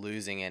not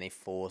losing any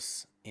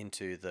force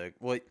into the...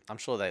 Well, I'm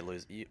sure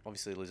you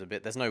obviously lose a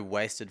bit. There's no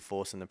wasted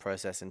force in the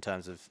process in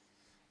terms of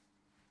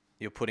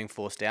you're putting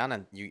force down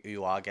and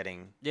you are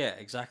getting... yeah,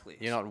 exactly.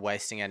 You're not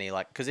wasting any,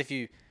 like... Because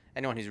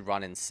anyone who's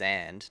run in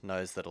sand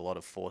knows that a lot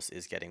of force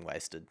is getting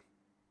wasted.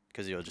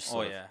 Because you're just Oh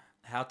sort of... yeah,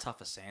 how tough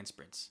are sand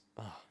sprints?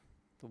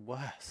 The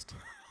worst.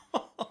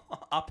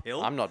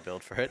 Uphill. I'm not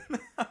built for it.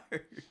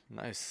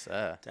 No,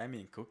 sir.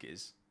 Damien Cook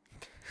is.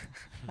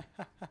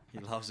 He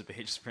loves a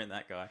beach sprint.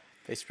 That guy.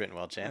 Be sprint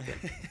world champion.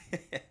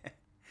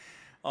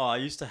 Oh, I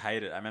used to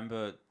hate it. I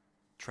remember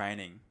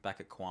training back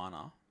at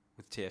Kwana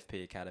with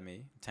TFP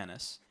Academy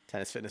tennis.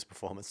 Tennis fitness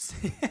performance.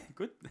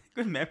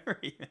 good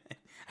memory. Man.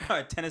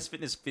 No, tennis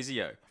fitness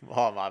physio.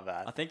 Oh, my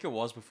bad. I think it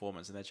was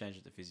performance, and they changed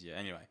it to physio.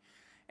 Anyway,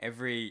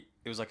 it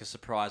was like a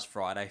surprise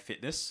Friday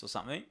fitness or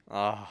something.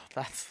 Oh,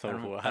 that's the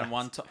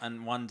worst.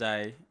 And one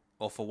day,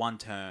 or for one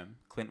term,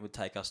 Clint would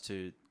take us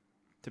to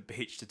the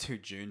beach to do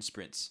June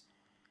sprints.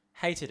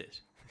 Hated it.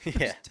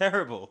 Yeah,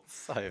 Terrible.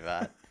 so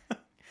bad.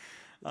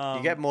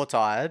 You get more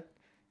tired.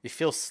 You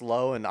feel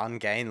slow and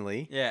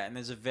ungainly. Yeah, and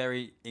there's a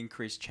very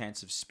increased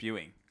chance of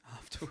spewing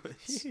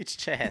afterwards. Huge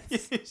chance.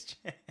 Huge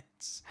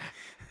chance.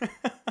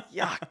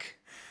 Yuck.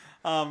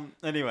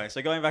 Anyway,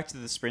 so going back to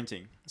the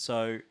sprinting.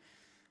 So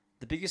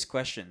the biggest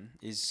question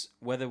is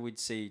whether we'd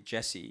see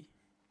Jesse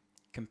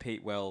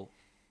compete well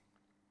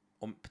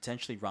or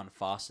potentially run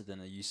faster than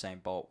a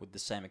Usain Bolt with the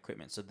same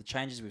equipment. So the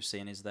changes we've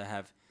seen is they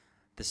have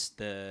the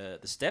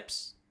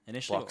steps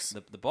initially, Blocks.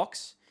 the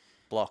box.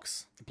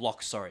 Blocks.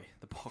 Blocks, sorry.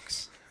 The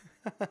box.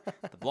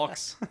 The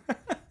blocks.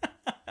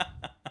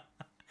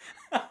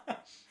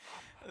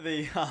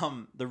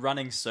 The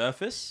running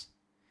surface.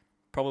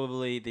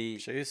 Probably the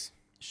Shoes.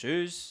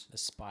 shoes. The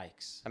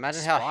spikes.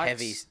 Imagine how Spikes.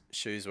 heavy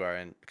shoes were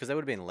in, because they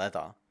would have been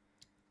leather.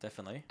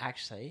 Definitely.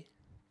 Actually,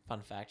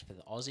 fun fact for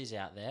the Aussies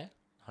out there,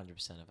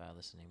 100% of our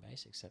listening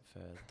base, except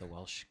for the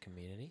Welsh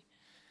community,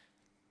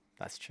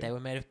 That's true. they were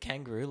made of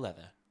kangaroo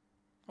leather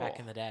back Oh.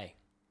 in the day.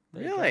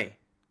 There you go. Really?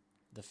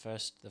 The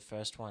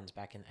first ones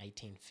back in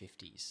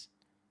 1850s.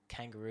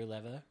 Kangaroo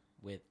leather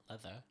with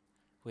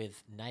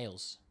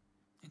nails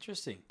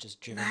Interesting. just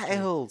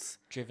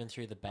driven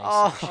through the base.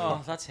 Oh. of the shoe.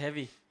 Oh, that's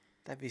heavy.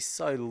 That'd be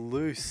so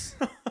loose.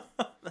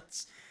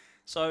 That's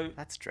so.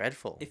 That's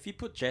dreadful. If you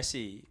put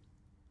Jesse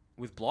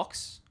with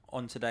blocks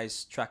on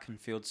today's track and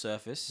field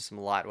surface Some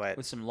lightweight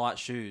with some light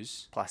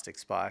shoes, plastic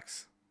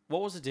spikes.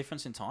 what was the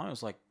difference in time? It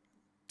was like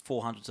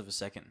 400ths of a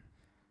second.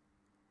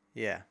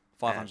 Yeah.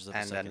 500ths of a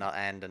and second.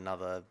 And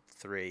another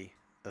 3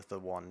 of the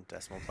 1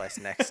 decimal place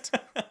next.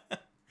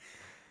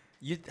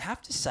 You'd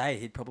have to say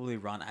he'd probably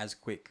run as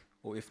quick,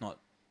 or if not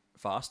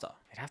faster.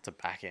 You'd have to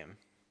back him.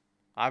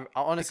 I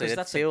honestly, Because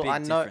that's a big I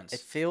know difference. it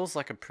feels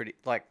like a pretty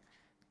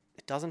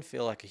it doesn't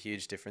feel like a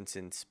huge difference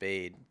in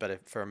speed,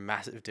 but for a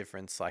massive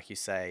difference, like you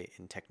say,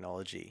 in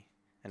technology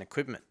and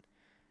equipment.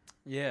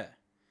 Yeah,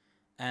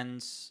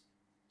 and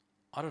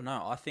I don't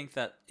know. I think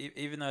that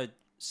even though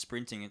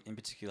sprinting, in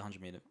particular,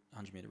 100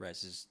 meter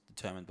race is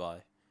determined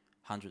by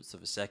hundredths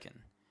of a second.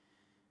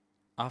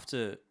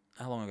 After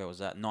how long ago was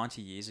that?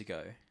 90 years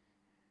ago,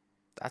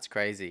 That's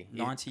crazy.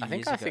 90 I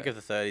think years I think ago.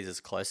 of the 30s as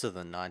closer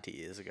than 90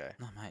 years ago.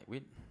 No, mate,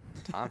 we're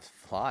Time's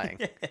flying.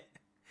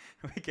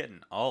 we're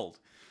getting old.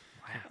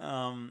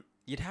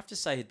 You'd have to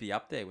say he'd be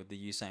up there with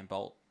the Usain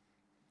Bolt.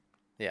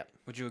 Yeah.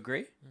 Would you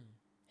agree?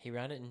 He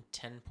ran it in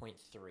 10.3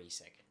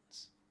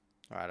 seconds.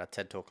 All right, our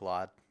TED Talk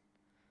lied.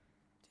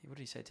 What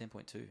did he say?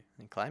 10.2.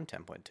 He claimed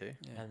 10.2.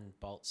 Yeah. And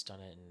Bolt's done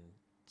it in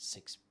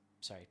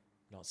 9.58.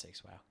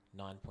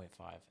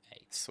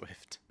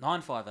 Swift.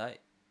 958.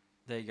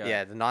 There you go.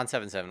 Yeah, the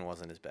 977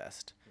 wasn't his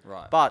best.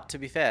 Right. But to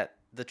be fair,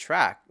 the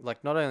track,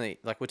 like not only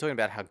like we're talking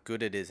about how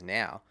good it is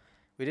now,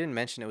 we didn't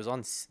mention it was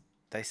on.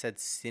 They said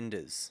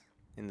cinders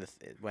in the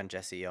when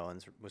Jesse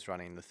Owens was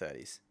running in the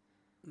 30s,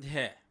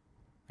 yeah.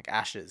 like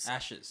ashes.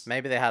 Ashes.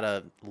 Maybe they had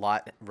a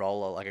light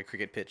roller like a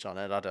cricket pitch on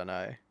it. I don't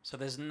know. So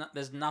there's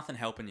nothing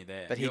helping you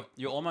there. But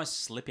you're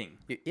almost slipping.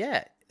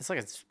 Yeah, it's like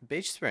a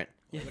beach sprint.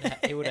 He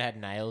would have had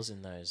nails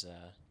in those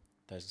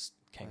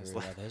kangaroo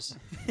leathers.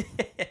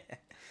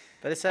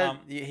 But it said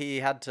he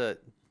had to.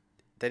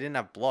 They didn't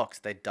have blocks.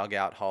 They dug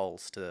out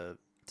holes to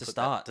put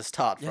start. to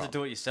start You from. have to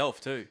do it yourself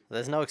too.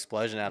 There's no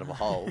explosion out of a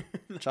hole.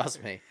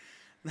 Trust me.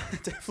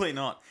 Definitely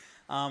not.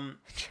 And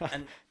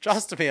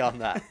Trust me on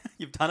that.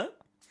 you've done it.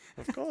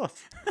 Of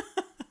course.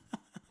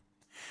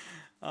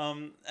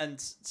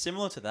 And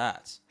similar to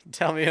that,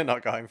 Tell me you're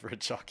not going for a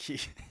jockey.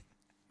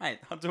 mate,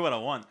 I'll do what I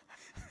want.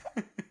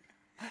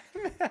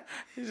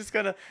 You're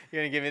gonna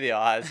give me the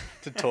eyes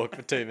to talk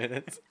for 2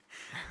 minutes.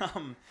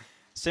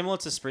 Similar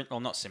to sprint, well,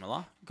 not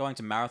similar. Going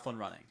to marathon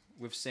running,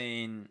 we've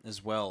seen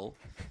as well.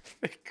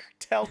 The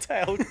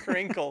telltale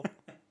crinkle.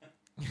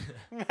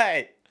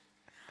 Mate,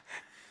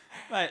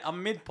 Mate,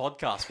 I'm mid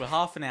podcast. We're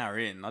half an hour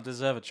in. I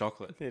deserve a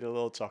chocolate. need a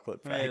little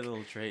chocolate I need a fake.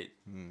 little treat.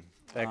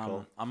 Fair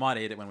call. I might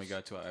eat it when we go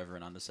to our over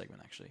and under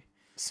segment. Actually,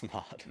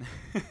 Smart.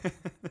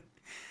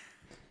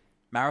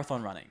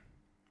 marathon running.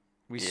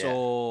 We Yeah.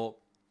 saw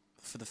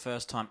for the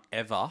first time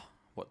ever.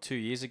 What, 2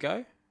 years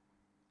ago?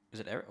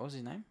 Was it Eric? What was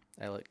his name?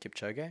 Elliot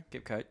Kipchoge.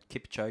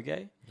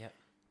 Kipchoge. Yep.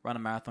 Run a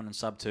marathon in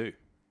sub 2.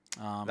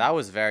 That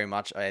was very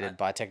much aided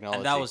by technology.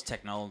 And that was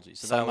technology.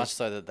 so that much was,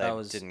 so that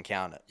they didn't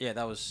count it. Yeah,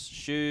 that was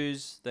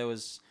shoes. There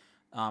was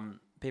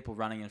people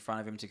running in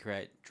front of him to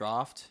create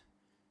draft.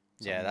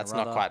 Yeah, something that's or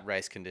not other. quite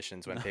race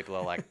conditions when people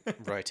are like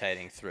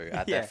rotating through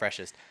at Yeah. their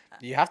freshest.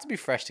 You have to be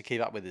fresh to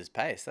keep up with his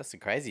pace. That's the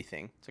crazy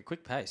thing. It's a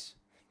quick pace.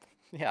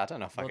 Yeah, I don't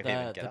know if I could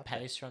even get the up there.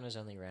 pace runners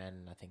only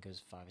ran, I think it was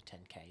 5 or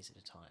 10 Ks at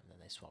a time. Then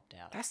they swapped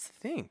out. That's the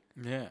thing.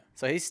 Yeah.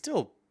 So he's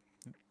still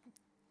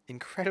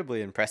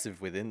incredibly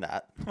impressive within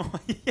that.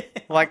 Yeah.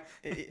 Like,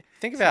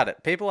 think about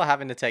it. People are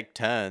having to take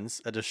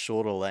turns at a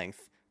shorter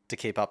length to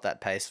keep up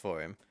that pace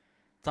for him.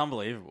 It's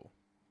unbelievable.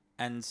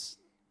 And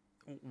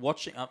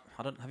watching up,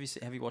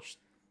 have you watched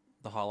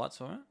the highlights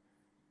for it?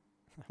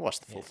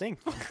 Watch the full thing.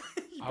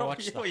 I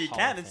watched the Well, you whole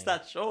can. It's thing.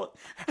 that short.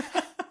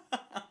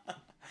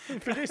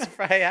 Producer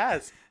Frey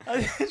has.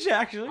 Did you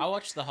actually? I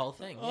watched the whole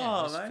thing. Yeah, Oh,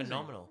 it was amazing.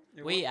 phenomenal.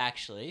 Yeah, We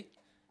actually,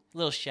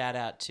 little shout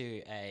out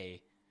to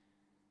a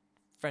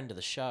friend of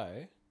the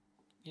show.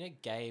 You know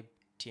Gabe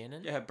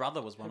Tiernan? Yeah, her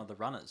brother was one of the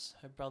runners.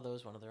 Her brother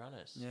was one of the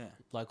runners. Yeah.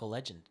 Local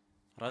legend.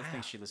 I don't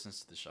think she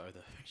listens to the show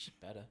though. She's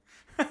better.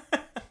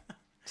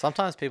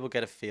 Sometimes people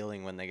get a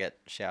feeling when they get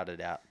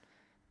shouted out.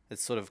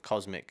 It's sort of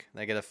cosmic.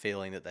 They get a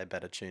feeling that they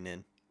better tune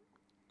in.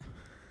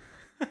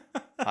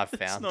 I've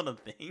It's found. not a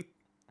thing.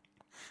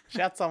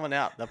 Shout someone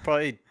out. They'll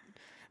probably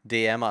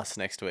DM us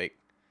next week.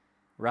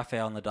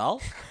 Rafael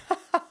Nadal.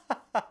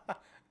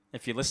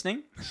 If you're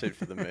listening. Shoot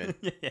for the moon.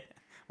 Yeah.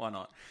 Why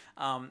not?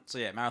 So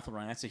yeah, marathon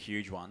running, that's a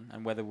huge one.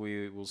 And whether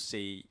we will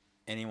see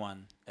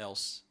anyone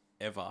else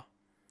ever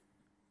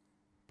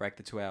break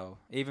the 2 hour,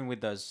 even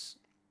with those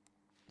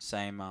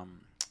same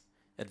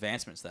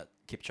advancements that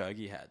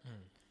Kipchoge had.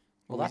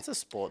 Well, that's a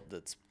sport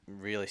that's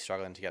really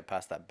struggling to get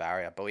past that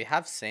barrier. But we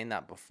have seen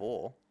that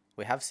before.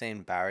 We have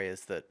seen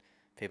barriers that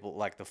people,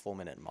 like the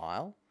 4-minute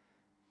mile,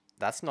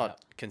 that's not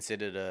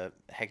considered a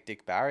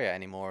hectic barrier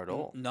anymore at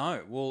all.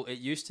 No. Well, it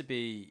used to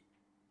be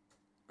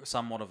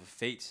somewhat of a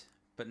feat,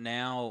 but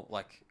now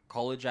like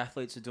college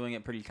athletes are doing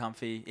it pretty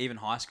comfy. Even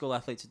high school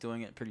athletes are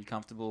doing it pretty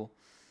comfortable.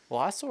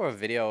 Well, I saw a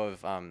video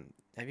of,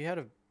 have you heard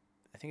of,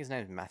 I think his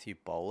name is Matthew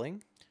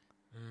Bowling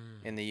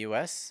in the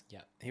US.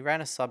 Yep. He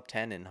ran a sub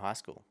 10 in high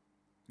school.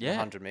 Yeah.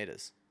 100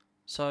 meters.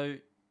 So,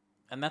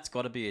 and that's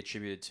got to be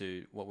attributed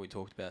to what we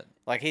talked about.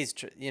 Like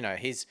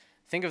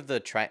think of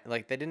the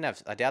like they didn't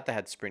have, I doubt they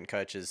had sprint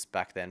coaches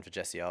back then for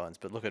Jesse Owens,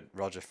 but look at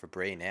Roger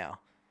Fabry now.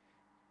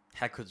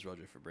 How good's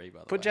Roger Fabry, by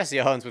the Put way? Jesse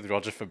Owens with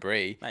Roger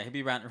Fabry Mate, he'd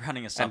be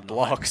running a sub and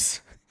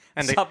blocks.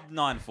 And sub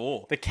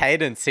 9.4. the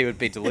cadence he would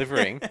be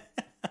delivering.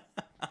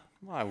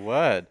 My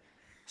word.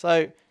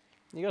 So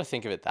you got to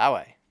think of it that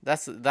way.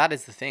 That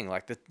is the thing.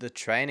 Like the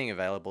training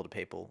available to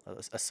people,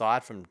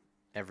 aside from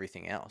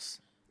everything else.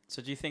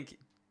 So do you think,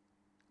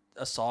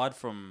 aside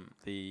from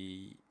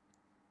the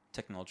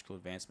technological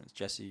advancements,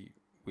 Jesse,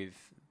 with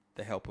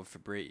the help of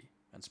Fabry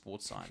and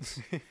sports science,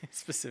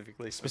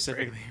 Specifically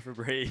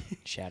Fabry,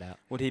 Shout out.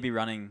 would he be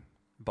running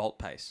Bolt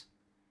pace?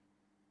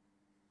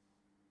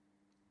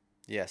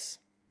 Yes.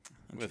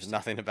 with Interesting.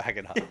 nothing to back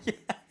it up.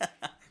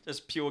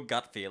 Just pure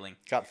gut feeling.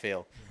 Gut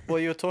feel. Well,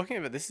 you were talking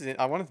about this.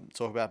 I wanted to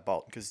talk about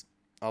Bolt because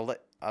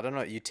I don't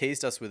know. You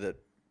teased us with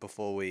it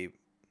before we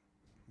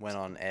went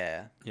on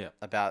air. Yeah.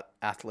 About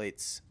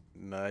athletes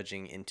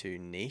merging into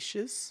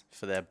niches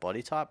for their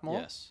body type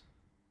more. Yes.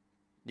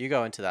 You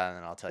go into that and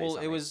then I'll tell you Well,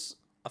 something. it was,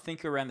 I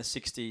think, around the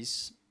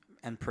 60s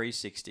and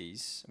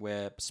pre-60s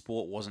where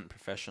sport wasn't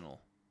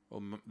professional.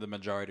 Or the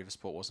majority of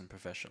sport wasn't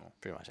professional.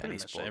 pretty much pretty any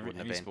much sport every-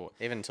 wouldn't any have been. sport.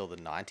 Even until the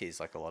 90s,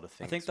 like a lot of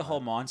things. I think the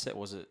weren't. whole mindset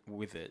was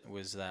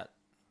that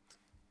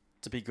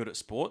to be good at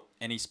sport,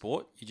 any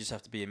sport, you just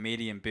have to be a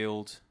medium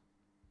build,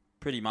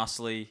 pretty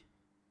muscly,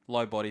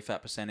 low body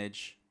fat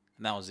percentage,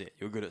 and that was it.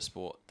 You were good at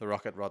sport. The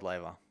rocket Rod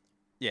Laver.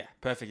 Yeah,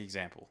 perfect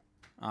example.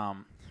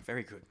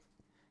 Very good.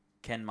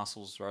 Ken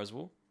Muscles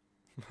Rosewell.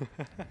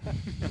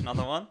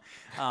 Another one.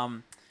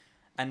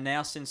 And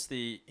now since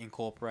the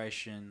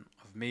incorporation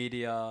of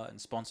media and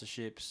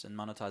sponsorships and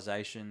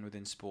monetization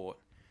within sport,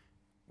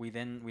 we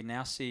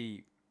now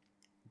see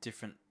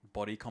different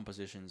body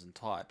compositions and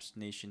types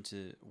niche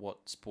into what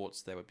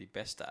sports they would be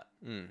best at.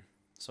 Mm.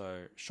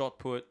 So shot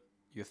put,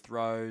 your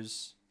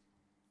throws,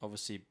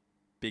 obviously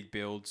big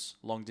builds,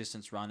 long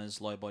distance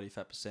runners, low body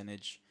fat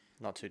percentage,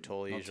 Not too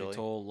tall not usually. too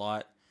tall,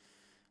 light.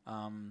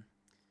 And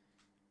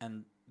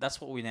that's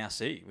what we now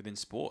see within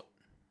sport.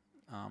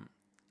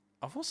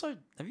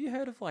 Have you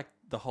heard of like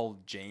the whole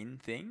gene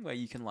thing where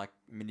you can like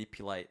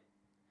manipulate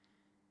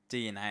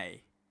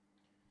DNA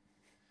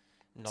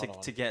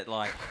to get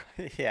like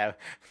Yeah.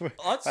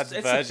 That's- That's it's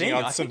a verging thing.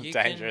 on I some think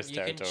dangerous you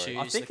can territory. choose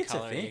I think the it's a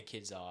colour of thing. your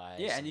kid's eyes.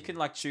 yeah, and you can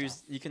like choose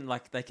stuff. you can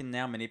like they can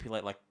now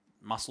manipulate like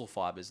muscle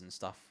fibers and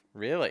stuff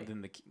Really?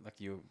 within the like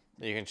you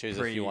You can choose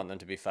if pre- you want them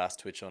to be fast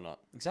twitch or not.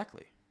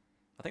 exactly.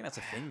 I think that's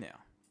a thing now.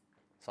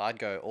 So I'd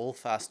go all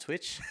fast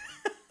twitch.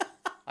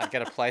 I'd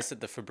get a place at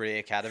the Fabri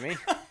Academy.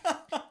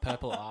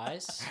 Purple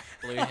eyes,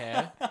 blue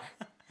hair.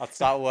 I'd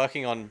start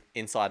working on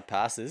inside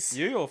passes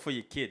You or for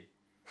your kid?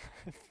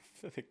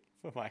 for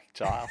my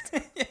child.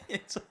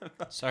 Sorry,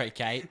 Sorry,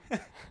 Kate.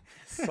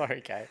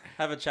 Sorry, Kate.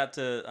 have a chat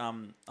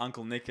to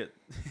Uncle Nick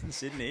in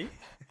Sydney.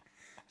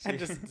 And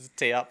just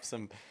tee up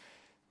some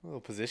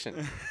little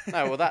position.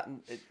 No, well,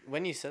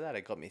 when you said that,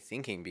 it got me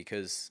thinking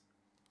because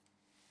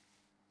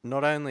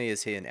not only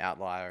is he an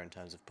outlier in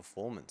terms of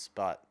performance,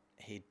 but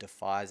he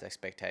defies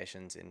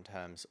expectations in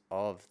terms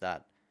of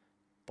that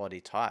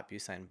body type.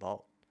 Usain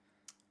Bolt,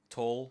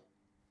 tall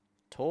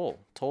tall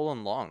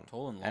and long,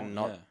 and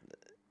not yeah.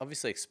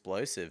 obviously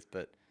explosive,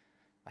 but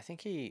I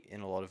think he,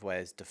 in a lot of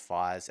ways,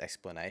 defies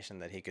explanation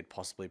that he could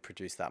possibly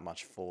produce that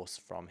much force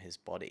from his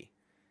body.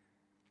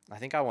 I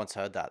think I once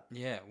heard that.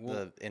 Yeah,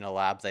 well, In a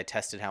lab, they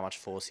tested how much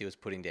force he was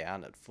putting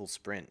down at full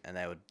sprint, and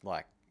they would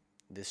like,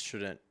 "This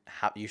shouldn't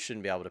you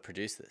shouldn't be able to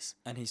produce this."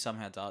 and he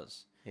somehow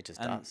does. It just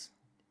And does.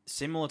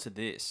 Similar to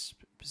this,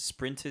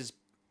 sprinters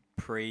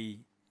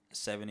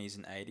pre-70s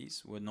and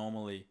 80s were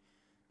normally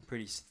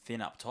pretty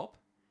thin up top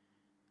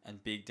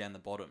and big down the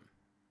bottom.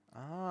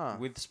 Ah,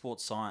 With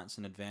sports science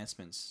and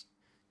advancements,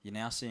 you're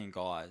now seeing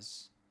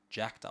guys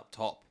jacked up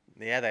top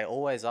yeah, they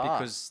always are.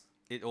 because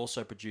it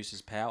also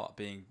produces power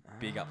being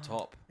big up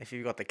top. if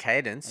you've got the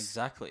cadence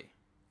Exactly.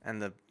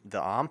 and the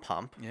arm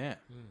pump, Yeah.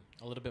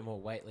 A little bit more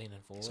weight leaning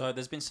forward. So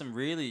there's been some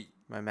really,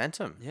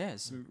 momentum.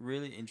 some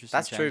really interesting.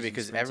 That's true changes in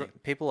because sprinting.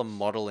 people are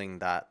modeling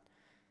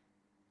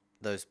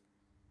those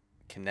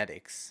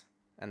kinetics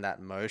and that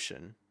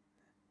motion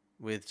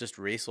with just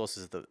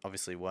resources that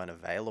obviously weren't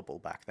available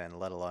back then,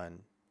 let alone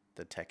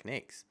the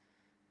techniques.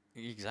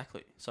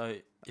 Exactly. So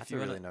if That's you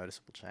a want really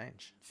noticeable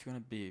change. if you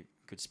want to be a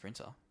good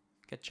sprinter,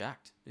 get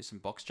jacked. Do some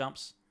box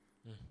jumps.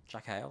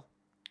 Jack Hale.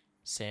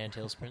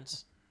 Sandhill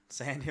sprints.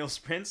 Sandhill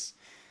sprints.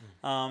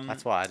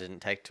 That's why I didn't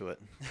take to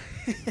it.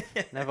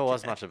 Never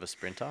was much of a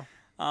sprinter.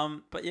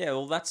 But yeah,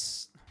 well,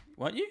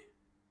 weren't you?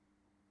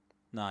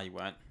 No, you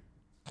weren't.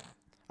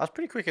 I was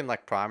pretty quick in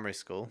like primary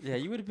school. Yeah,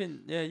 you would have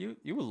been. Yeah, you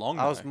were long.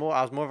 I was though. more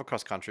of a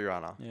cross country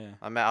runner. Yeah,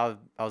 I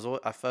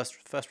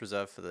first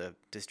reserved for the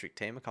district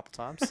team a couple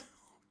times,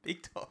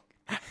 big dog.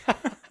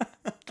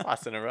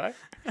 twice in a row.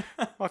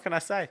 What can I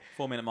say?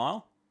 4-minute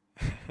mile.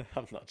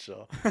 I'm not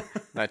sure.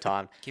 No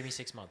time. Give me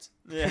 6 months.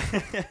 Yeah.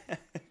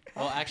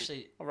 Well,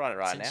 actually, I'll run it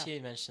right since now.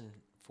 you mentioned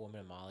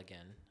 4-minute mile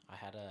again, I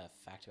had a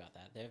fact about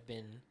that. There have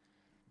been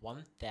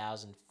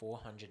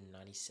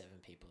 1,497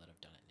 people that have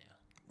done it now.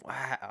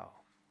 Wow.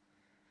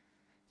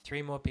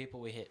 3 more people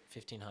we hit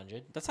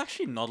 1,500. That's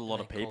actually not a lot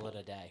and of they people. Call it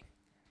a day.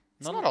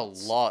 It's not a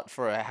lot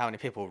for how many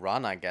people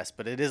run, I guess,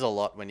 but it is a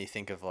lot when you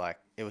think of like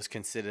it was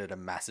considered a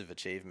massive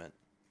achievement.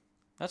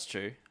 That's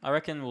true. I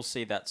reckon we'll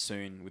see that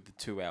soon with the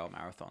 2-hour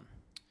marathon.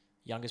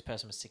 Youngest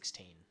person was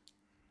 16.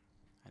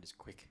 That is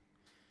quick.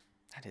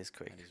 That is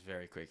quick. That is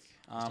very quick.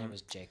 His name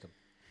was Jacob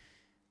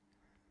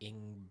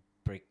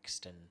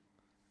Ingebrigtsen.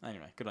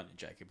 Anyway, good on you,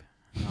 Jacob.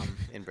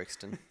 In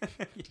Brixton.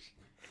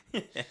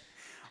 Yeah.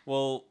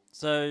 Well,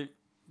 so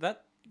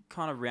that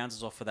kind of rounds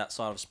us off for that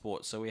side of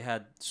sport. So we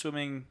had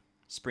swimming,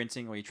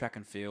 sprinting, or your track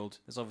and field.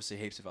 There's obviously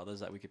heaps of others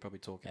that we could probably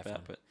talk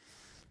about, F1. but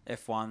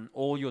F1,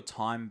 all your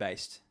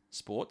time-based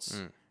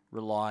sports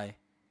rely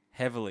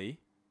heavily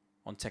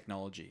on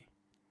technology.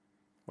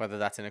 Whether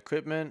that's in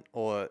equipment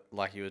or,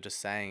 like you were just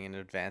saying, in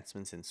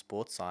advancements in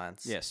sports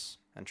science Yes,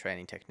 and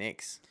training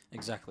techniques.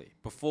 exactly.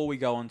 Before we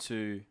go on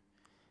to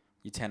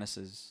your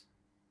tennises,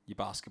 your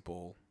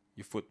basketball,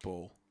 your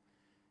football,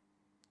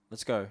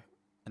 let's go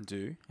and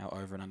do our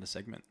over and under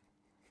segment.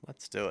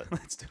 Let's do it.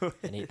 Let's do it.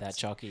 And eat that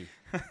chocky.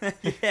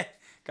 Yeah.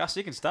 Gus,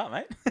 you can start,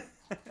 mate.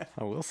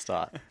 I will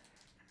start.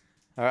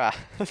 All right.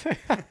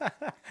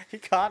 You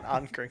can't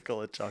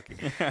uncrinkle a chocky.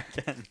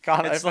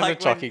 Can't It's open like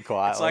a chocky when-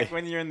 quietly. It's like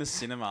when you're in the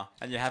cinema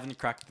and you haven't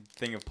cracked the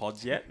thing of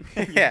pods yet.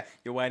 Yeah.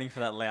 You're waiting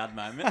for that loud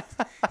moment.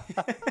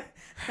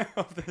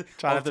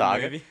 Trying of to the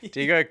target. movie.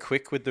 Do you go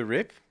quick with the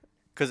rip?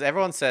 Because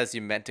everyone says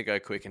you're meant to go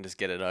quick and just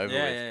get it over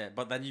Yeah, with. yeah,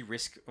 but then you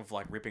risk of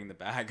like ripping the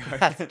bag.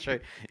 That's true.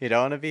 You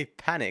don't want to be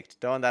panicked.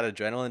 Don't want that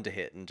adrenaline to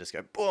hit and just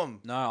go boom.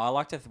 No, I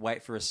like to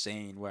wait for a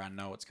scene where I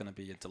know it's going to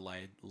be a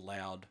delayed,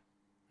 loud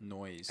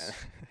noise.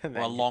 And Or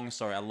a then,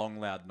 long,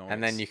 loud noise.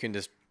 and then you can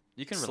just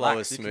you can slow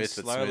relax. as you can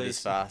smooth, but smooth as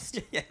fast.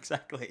 Yeah,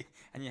 exactly.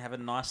 And you have a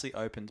nicely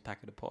opened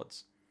packet of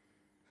pods.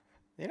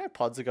 You know,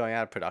 pods are going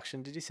out of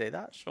production. Did you see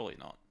that? Surely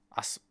not.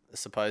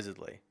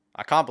 Supposedly.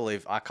 I can't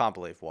believe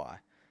why.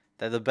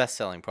 They're the best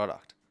selling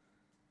product.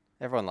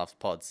 Everyone loves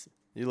pods.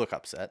 You look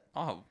upset.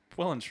 Oh,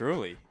 well and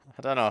truly.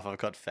 I don't know if I've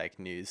got fake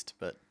news,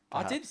 but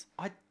I did.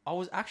 perhaps. I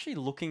was actually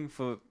looking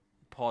for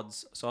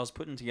pods, so I was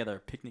putting together a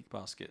picnic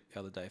basket the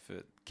other day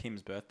for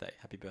Kim's birthday.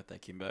 Happy birthday,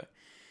 Kimbo!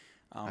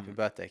 Happy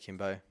birthday,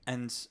 Kimbo.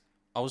 And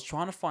I was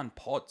trying to find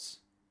pods,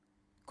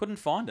 couldn't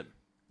find them.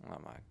 Oh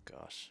my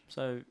gosh.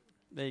 So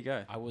there you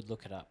go. I would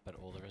look it up, but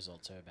all the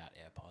results are about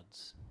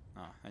AirPods.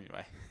 Oh,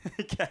 anyway,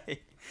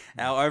 okay.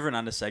 Our over and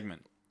under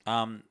segment.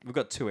 We've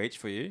got 2 each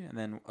for you, and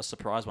then a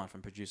surprise one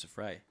from producer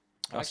Frey.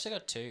 I've actually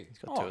got two. He's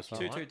got two as well.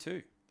 two, two,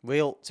 two.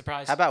 We'll.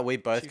 Surprise. How about we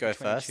both 2 go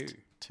for first?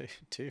 22.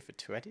 Two for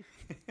 20.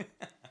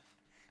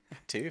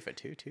 2 for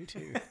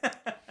 2.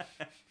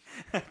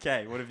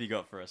 Okay, what have you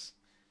got for us?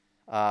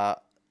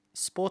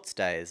 Sports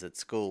days at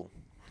school.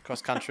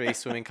 Cross country,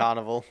 swimming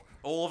carnival,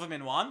 All of them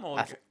in one,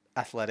 or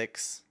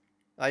athletics.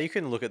 You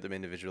can look at them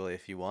individually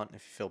if you want,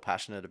 if you feel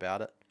passionate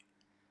about it.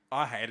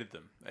 I hated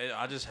them.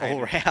 I just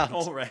All hated round.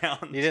 All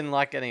round. You didn't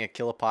like getting a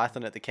killer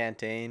python at the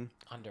canteen,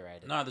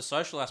 Underrated. No, the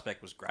social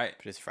aspect was great.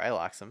 but his Frey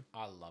likes them.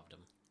 I loved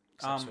them.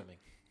 Except Um, swimming.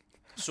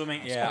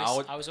 Swimming, I was yeah,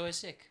 always, I was always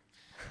sick.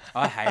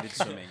 I hated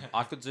swimming.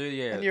 I could do, And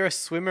yeah. you're a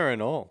swimmer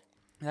and all.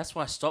 That's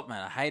why I stopped,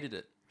 man. I hated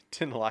it.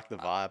 Didn't like the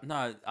vibe.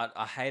 No,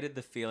 I hated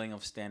the feeling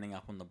of standing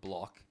up on the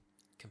block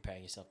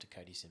Comparing yourself to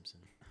Cody Simpson.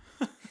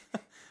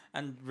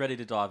 and ready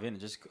to dive in.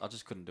 I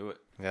just couldn't do it.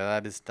 Yeah,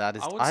 that is. I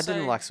would I say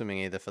didn't like swimming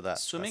either for that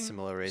Swimming,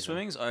 similar reason.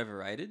 swimming's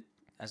overrated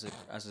as a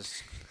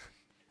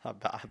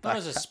Back- not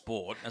as a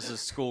sport, as a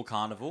school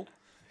carnival.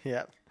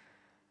 yeah.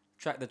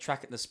 The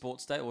track at the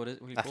sports day. What do you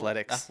call it?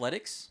 Athletics.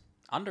 Athletics.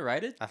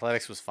 Underrated.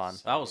 Athletics was fun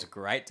That was a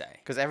great day.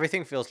 because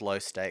everything feels low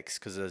stakes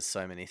because there's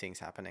so many things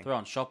happening. Throw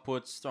on shot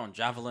puts, throw on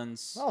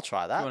javelins. I'll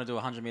try If you that. want to do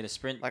a 100-meter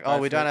sprint. Like, go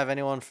we for don't it. have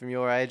anyone from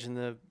your age in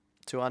the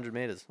 200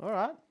 meters. All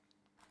right,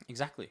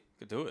 Exactly.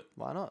 Could do it.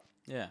 why not?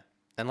 Yeah.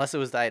 Unless it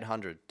was the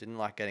 800. Didn't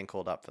like getting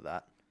called up for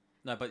that.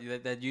 No, but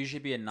there'd usually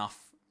be enough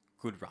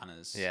good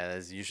runners. Yeah,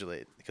 there's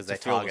usually because To they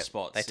fill the target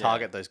spots, they yeah.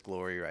 target those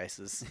glory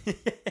races.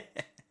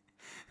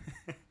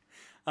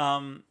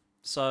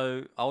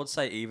 So I would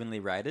say evenly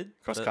rated.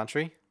 Cross but-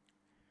 country.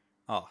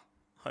 Oh,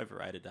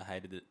 overrated. I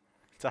hated it.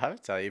 So I have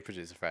to tell you,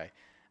 producer Frey.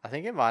 I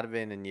think it might have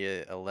been in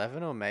year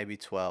 11 or maybe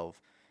 12.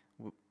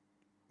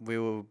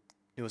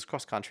 It was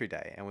cross country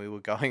day, and we were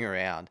going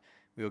around.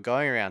 We were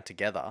going around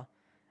together,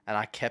 and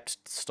I kept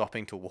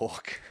stopping to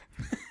walk.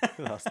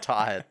 'Cause I was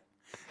tired.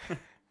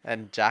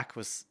 And Jack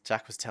was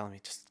telling me,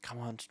 just come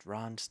on, just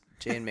run, just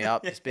geeing me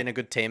up. Just being a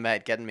good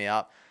teammate, getting me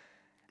up.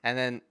 And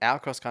then our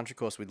cross country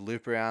course, we'd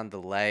loop around the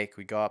lake,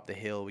 we'd go up the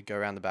hill, we'd go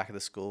around the back of the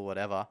school,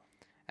 whatever.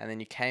 And then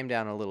you came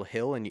down a little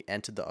hill and you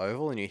entered the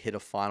oval and you hit a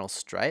final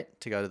straight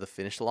to go to the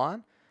finish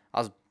line. I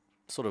was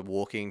sort of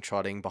walking,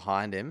 trotting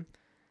behind him.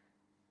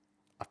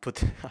 I put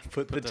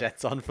the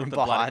jets on from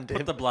behind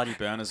Put him the bloody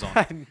burners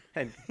on.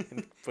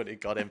 and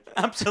got him.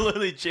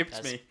 Absolutely gypped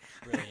That's me.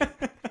 brilliant.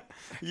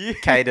 You.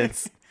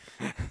 Cadence.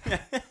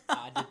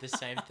 I did the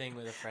same thing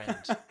with a friend.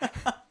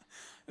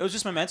 It was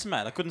just momentum,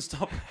 mate. I couldn't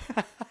stop.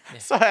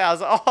 So I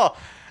was like, oh,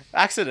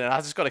 accident. I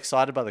just got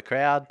excited by the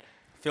crowd.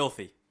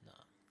 Filthy.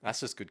 That's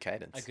just good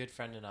cadence. A good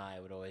friend and I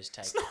would always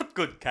take It's not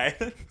good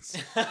cadence.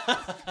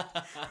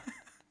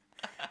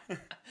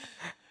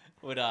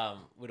 would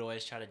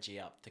always try to G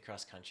up the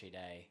cross country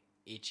day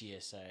each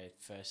year. So I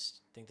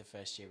think the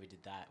first year we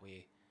did that,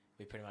 we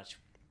pretty much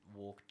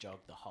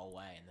jogged the whole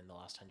way, and then the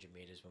last 100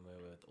 meters when we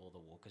were with all the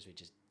walkers, we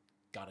just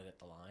gutted at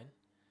the line.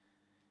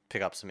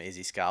 Pick up some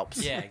easy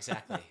scalps. Yeah,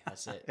 exactly.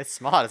 That's it. It's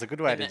smart. It's a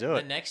good way to do The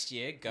it. next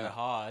year, go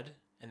hard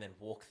and then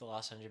walk the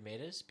last 100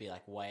 meters. Be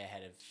like way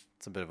ahead of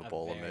It's a bit of a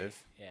baller move.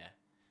 Yeah.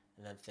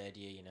 And then third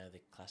year, the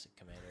classic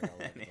commander roll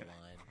over the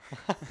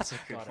line. That's a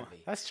good Gotta one.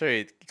 be. That's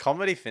true.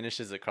 Comedy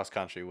finishes at cross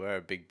country were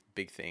a big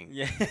thing.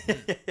 Yeah.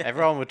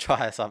 Everyone would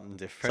try something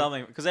different.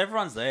 Something because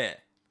everyone's there.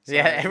 So-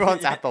 Yeah,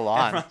 everyone's at the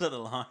line. Everyone's at the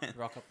line.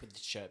 Rock up with the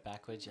shirt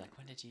backwards. You're like,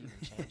 when did you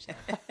even change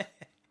that?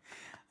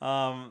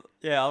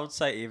 Yeah, I would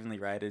say evenly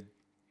rated.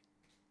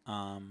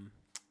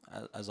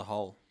 As a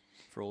whole,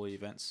 for all the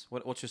events.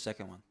 What's your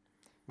second one?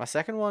 My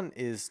second one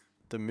is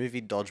the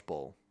movie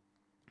Dodgeball.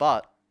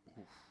 But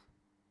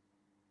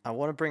I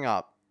want to bring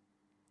up,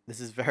 this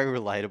is very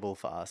relatable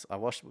for us.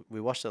 We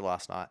watched it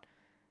last night.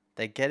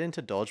 They get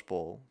into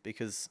Dodgeball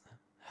because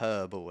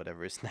Herb, or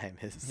whatever his name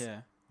is,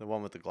 Yeah, the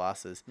one with the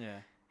glasses, yeah.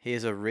 he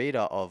is a reader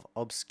of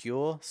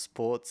Obscure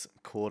Sports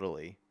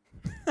Quarterly.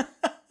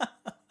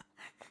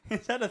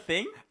 Is that a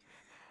thing?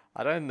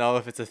 I don't know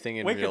if it's a thing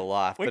in real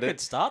life, We but could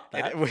start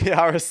that. we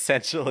are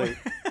essentially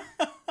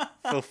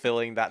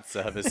fulfilling that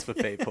service for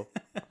people.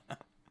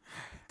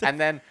 And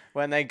then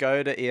when they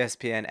go to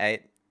ESPN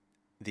 8,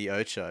 the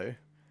Ocho,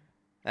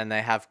 and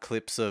they have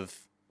clips of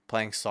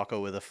playing soccer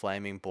with a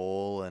flaming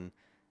ball and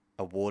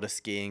a water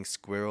skiing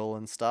squirrel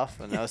and stuff,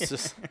 and I was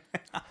just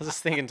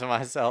thinking to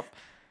myself,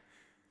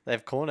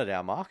 they've cornered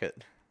our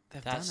market.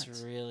 They've That's done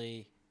it.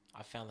 really.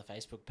 I found the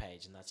Facebook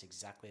page, and that's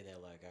exactly their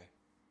logo.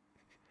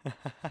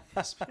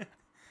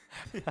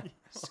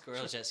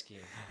 Squirrel jet skiing.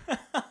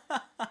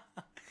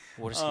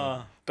 Water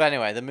skiing. But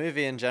anyway, the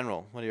movie in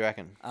general, what do you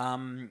reckon?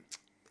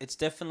 It's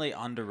definitely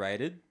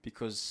underrated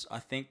because I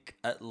think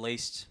at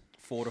least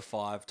 4 to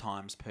 5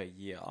 times per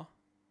year,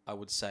 I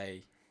would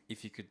say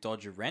if you could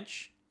dodge a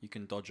wrench, you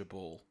can dodge a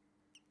ball.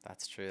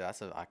 That's true.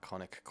 That's an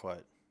iconic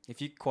quote. If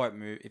you quote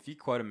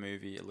a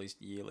movie at least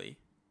yearly,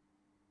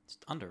 it's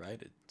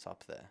underrated. It's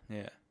up there,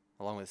 Yeah.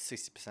 along with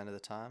 60% of the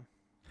time.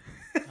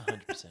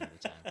 100% of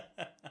the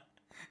time.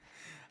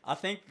 I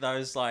think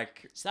those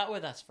Is that where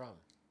that's from?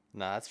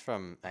 No, that's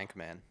from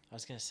Anchorman. I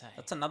was gonna say.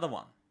 that's another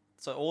one.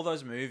 So all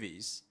those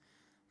movies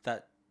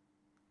that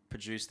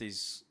produce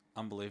these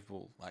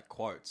unbelievable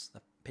quotes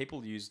that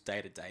people use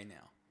day to day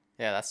now.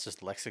 Yeah, that's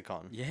just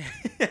lexicon. Yeah.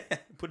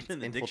 Put it in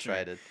the dictionary.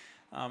 Infiltrated.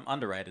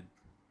 Underrated.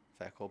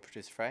 Fair call,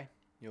 producer Frey.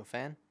 You a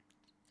fan?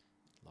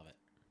 Love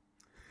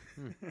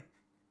it.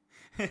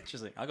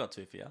 Interesting. I got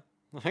 2 for you.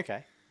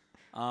 Okay.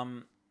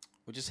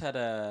 We just had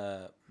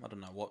I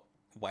don't know what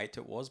weight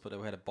it was, but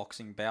we had a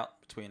boxing bout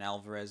between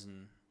Alvarez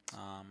and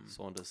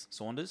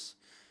Saunders.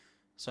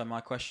 So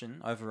my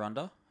question, over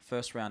under,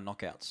 first round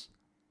knockouts.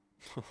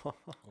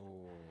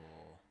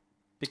 Oh.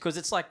 Because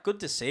it's good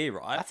to see,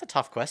 right? That's a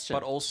tough question.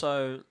 But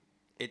also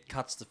it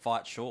cuts the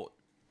fight short.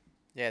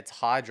 Yeah, it's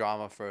high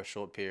drama for a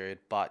short period,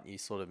 but you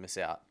sort of miss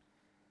out.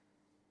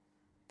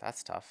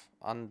 That's tough.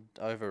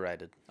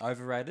 Overrated.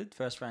 Overrated,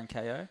 first round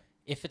KO.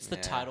 If it's the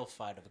Yeah. title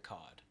fight of a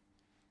card,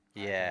 I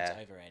think Yeah.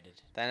 it's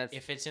overrated. Then it's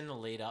If it's in the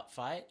lead up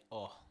fight,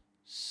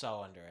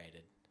 so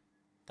underrated.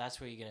 That's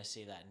where you're gonna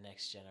see that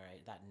next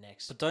generate that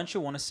next. But don't you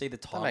want to see the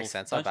title? makes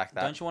sense, I don't- back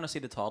that. Don't you want to see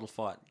the title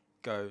fight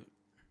go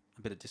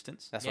a bit of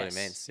distance? that's what it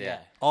means.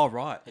 Yeah. Oh,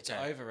 right. It's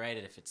okay.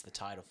 overrated if it's the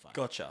title fight.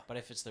 Gotcha. But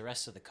if it's the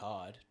rest of the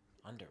card,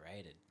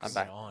 underrated. I'm Bring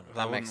back. it on.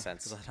 That makes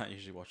sense. Because I don't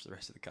usually watch the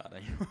rest of the card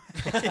anymore.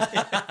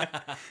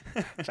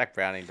 Jack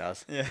Browning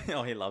does. Yeah.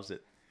 Oh, he loves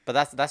it. But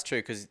that's true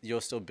because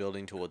you're still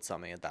building towards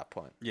something at that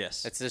point.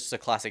 Yes. It's just a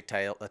classic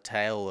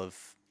tale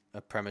of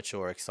a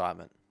premature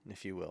excitement,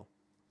 if you will.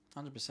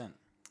 100%.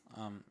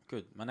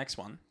 Good. My next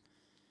one.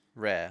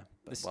 Rare,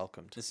 but This-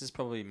 welcomed. This is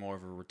probably more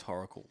of a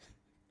rhetorical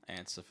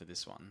answer for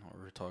this one, or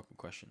a rhetorical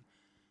question.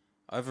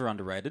 Over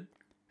underrated.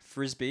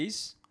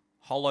 Frisbees.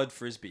 Hollowed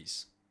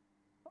frisbees.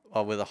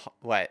 Oh, with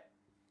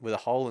a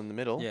hole in the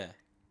middle. Yeah.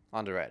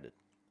 Underrated.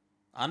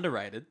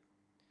 Underrated.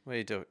 What do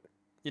you do?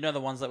 You know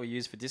the ones that we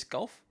use for disc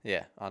golf?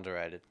 Yeah,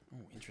 underrated. Oh,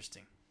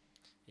 interesting.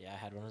 Yeah, I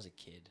had one as a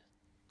kid.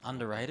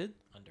 Underrated?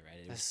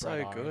 Underrated. It They're was so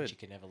bright orange, good. You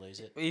could never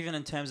lose it. Even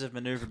in terms of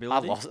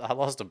maneuverability? I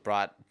lost a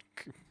bright.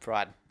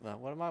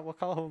 What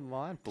color am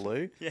I?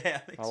 Blue. Yeah. I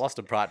think I so. lost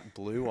a bright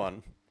blue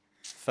one.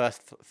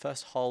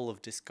 First hole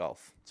of disc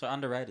golf. So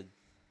underrated.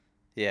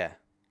 Yeah,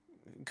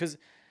 because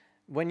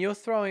when you're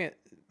throwing it,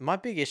 my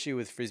big issue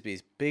with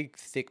frisbees, big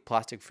thick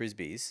plastic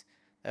frisbees,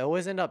 they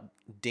always end up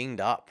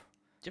dinged up.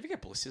 Do you ever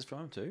get blisters from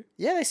them too?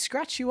 Yeah, they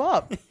scratch you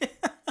up.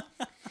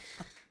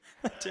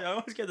 Dude, I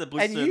always get the And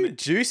blister. you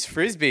juice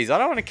frisbees. I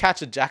don't want to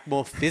catch a Jack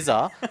Moore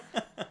fizzer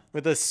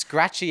with a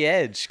scratchy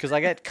edge because I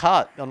get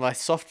cut on my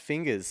soft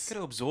fingers. got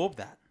to absorb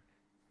that.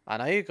 I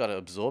know you got to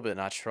absorb it,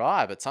 and I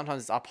try, but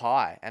sometimes it's up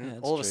high, and Yeah,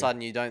 that's all of a true.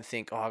 sudden you don't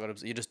think,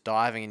 you're just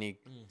diving and you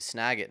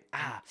snag it.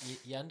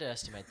 You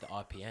underestimate the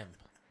RPM.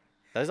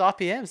 Those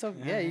RPMs,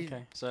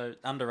 Okay. So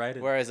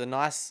underrated. Whereas a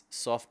nice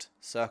soft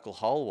circle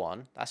hole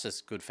one, that's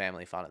just good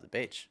family fun at the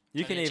beach.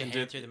 You Don't can get your even do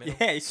hand through the middle?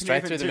 Yeah, you can Straight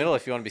even through the do middle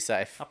if you want to be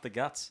safe. Up the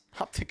guts.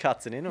 Up the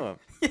cuts and into them.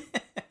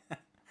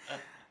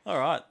 All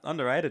right.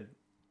 Underrated.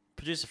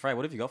 Producer Frey,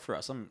 what have you got for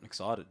us? I'm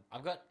excited.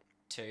 I've got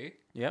two,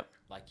 Yep.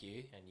 like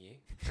you and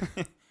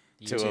you.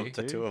 You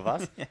The two of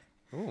us.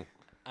 Ooh.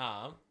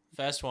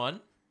 First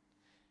one,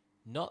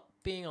 not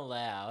being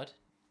allowed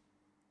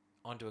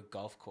onto a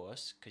golf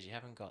course because you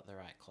haven't got the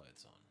right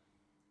clothes on.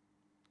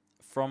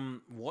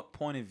 From what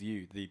point of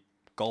view? The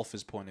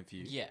golfer's point of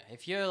view. Yeah,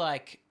 if you're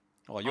like,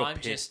 Oh, you're I'm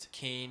pissed. just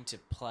keen to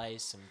play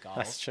some golf.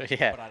 That's true,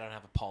 yeah. But I don't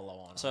have a polo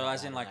on. So I'm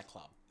as in, allowed like, that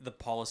club. the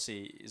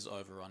policy is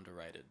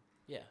underrated.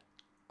 Yeah.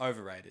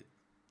 Overrated.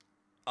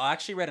 I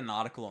actually read an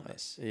article on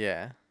this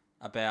Yeah.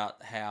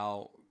 about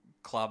how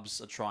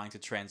clubs are trying to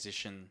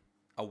transition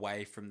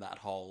away from that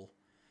whole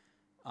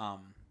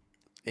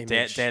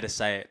dare to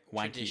say it,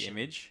 wanky Tradition.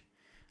 image,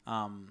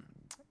 and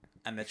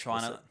they're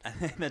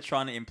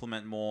trying to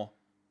implement more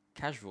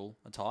casual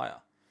attire.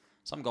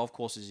 Some golf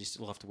courses you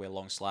still have to wear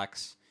long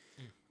slacks,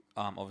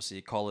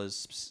 obviously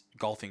collars,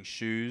 golfing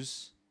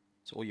shoes.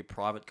 So all your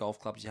private golf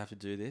clubs you have to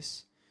do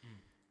this.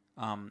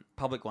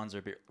 Public ones are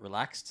a bit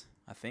relaxed,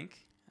 I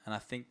think, and I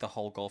think the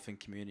whole golfing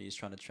community is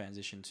trying to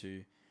transition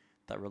to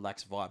that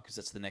relaxed vibe because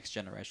that's the next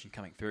generation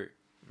coming through.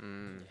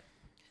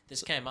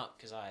 This came up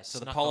because I So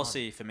the snuck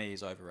policy for me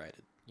is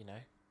overrated. on,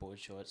 board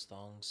shorts,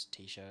 thongs,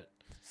 t-shirt.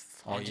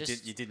 Oh, And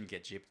you didn't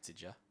get gypped,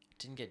 did you?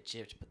 Didn't get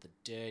gypped, but the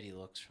dirty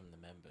looks from the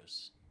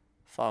members.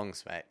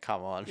 Thongs, mate.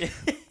 Come on.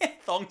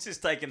 Thongs is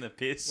taking the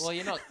piss. Well,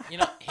 you're not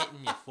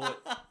hitting your foot.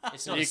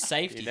 It's not a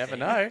safety You never thing.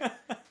 know.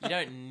 You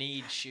don't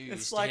need shoes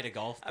It's to like, hit a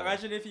golf ball.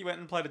 imagine if you went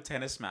and played a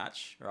tennis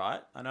match,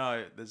 right? I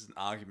know there's an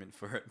argument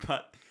for it,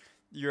 but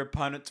your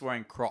opponent's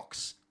wearing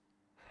Crocs.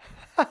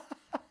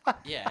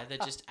 Yeah, they're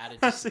just added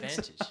That's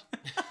disadvantage.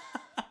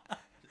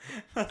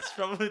 That's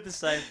probably the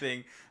same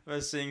thing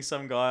as seeing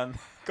some guy on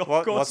golf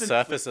What course in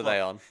surface are they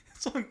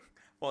flip-flop. on?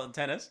 What, in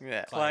tennis?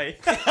 Yeah. Clay.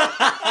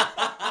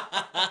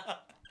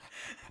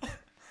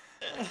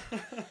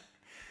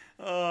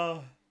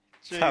 Oh,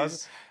 That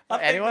was- jeez. I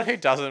think Anyone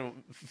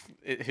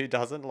who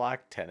doesn't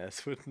like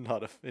tennis would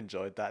not have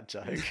enjoyed that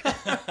joke.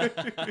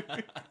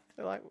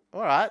 They're like,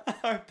 all right, I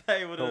hope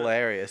they would have.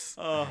 hilarious.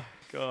 Oh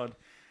God.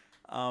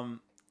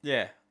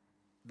 Yeah,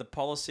 the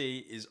policy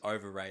is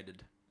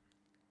overrated.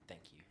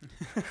 Thank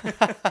you.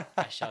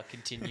 I shall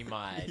continue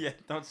my Yeah,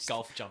 don't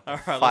golf jump. All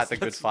right, Fight the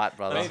good fight,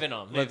 brother. Moving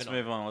on. Let's Moving on.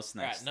 move on. What's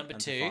All right, next? number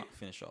And two.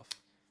 Finish off.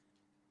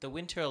 The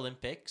Winter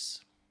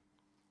Olympics.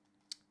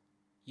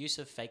 Use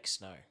of fake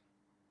snow.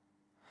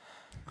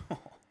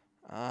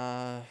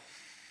 I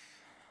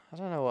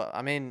don't know what.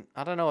 I mean,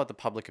 I don't know what the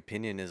public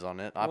opinion is on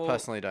it. I Well,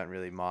 personally don't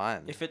really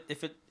mind. If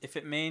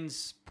it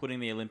means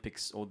putting the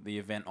Olympics or the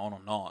event on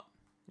or not,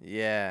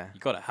 Yeah. you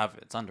got to have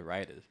it. It's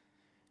underrated.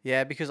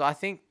 Yeah, because I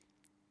think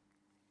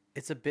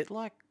it's a bit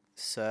like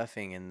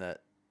surfing in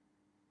that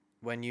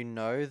when you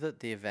know that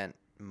the event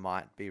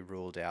might be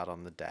ruled out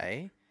on the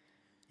day,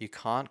 you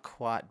can't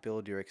quite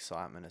build your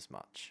excitement as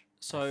much.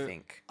 So I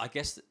think. I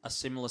guess a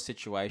similar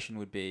situation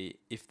would be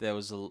if there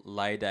was a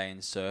lay day in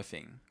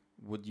surfing.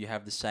 Would you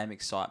have the same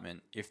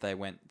excitement if they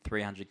went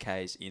 300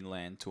 k's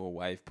inland to a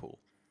wave pool?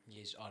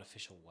 Use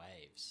artificial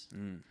waves.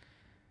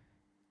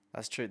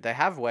 That's true. They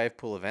have wave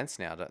pool events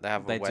now. Don't they?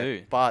 Have They a wave,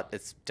 do. but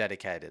it's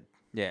dedicated,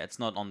 Yeah, it's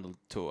not on the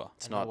tour.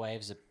 And not- the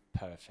waves are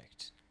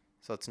perfect.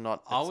 so it's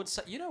not. I would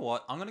say, you know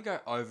what? I'm going to go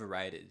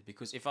overrated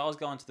because if I was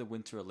going to the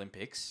Winter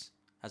Olympics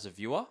as a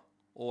viewer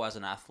or as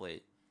an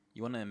athlete,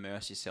 you want to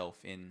immerse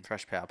yourself in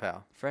fresh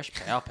pow. fresh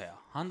power,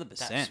 100%.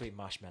 That sweet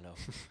marshmallow.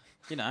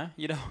 You know,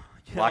 you know.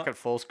 Like at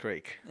Falls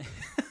Creek.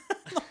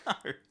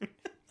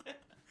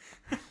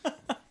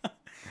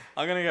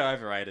 I'm going to go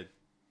overrated.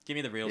 Give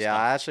me the real Yeah, stuff.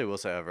 I actually will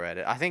say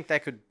overrated. I think they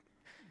could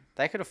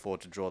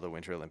afford to draw the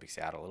Winter Olympics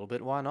out a little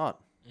bit. Why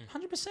not?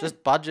 100%.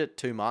 Just budget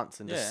 2 months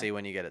and Yeah. just see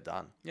when you get it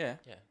done. yeah.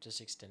 Yeah, just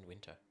extend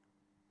winter.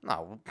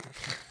 No.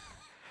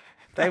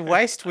 They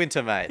waste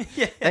winter, mate.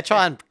 Yeah. They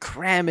try and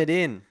cram it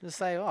in. Just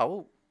say,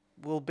 oh,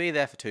 we'll be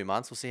there for 2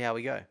 months. We'll see how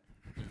we go.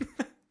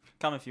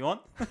 Come if you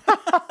want.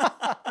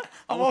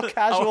 A more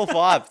casual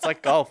vibe. It's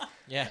like golf.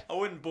 Yeah. I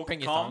wouldn't book Bring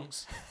a your com.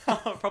 thongs.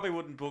 I probably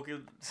wouldn't book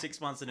it 6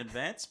 months in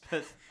advance,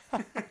 but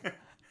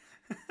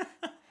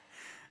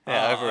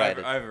Yeah, Oh,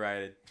 overrated.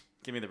 Overrated.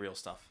 Give me the real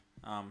stuff.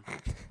 That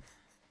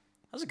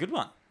was a good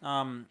one.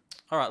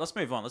 All right, let's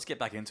move on. Let's get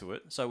back into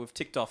it. So we've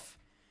ticked off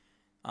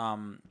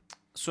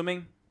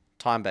swimming,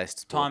 Time-based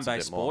sports.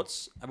 time-based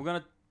sports, and we're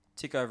going to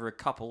tick over a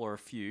couple or a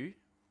few.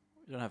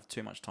 We don't have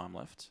too much time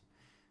left.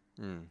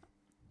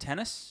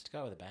 Tennis, Let's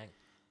go with a bang.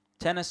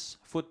 tennis,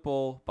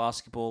 football,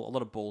 basketball, a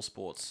lot of ball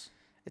sports.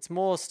 It's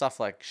more stuff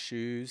like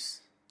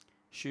shoes.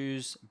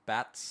 Shoes,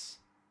 bats,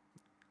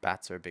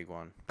 Bats are a big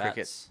one. Cricket.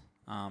 bats.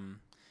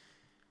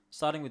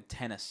 Starting with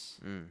tennis.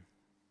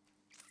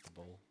 The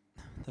ball.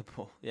 The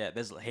ball. Yeah,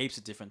 there's heaps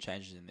of different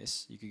changes in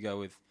this. You could go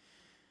with,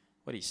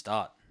 where do you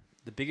start?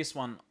 The biggest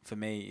one for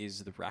me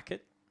is the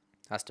racket.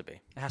 Has to be.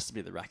 It has to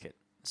be the racket.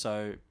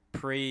 So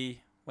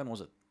when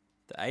was it?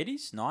 The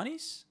 80s,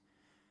 90s?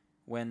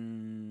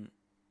 When,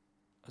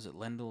 was it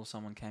Lendl or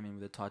someone came in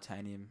with a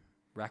titanium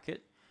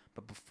racket?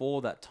 But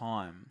before that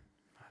time,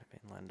 Might have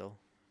been Lendl.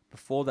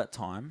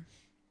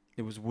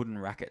 it was wooden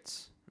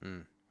rackets.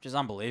 Which is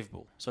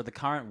unbelievable. So the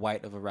current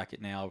weight of a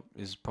racket now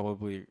is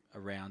probably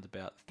around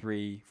about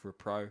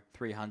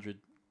 300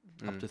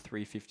 up to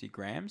 350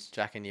 grams.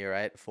 Jack in year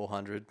 8,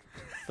 400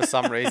 for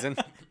some reason.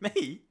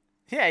 Me?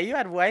 Yeah, you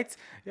had weights.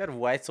 You had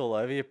weights all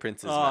over your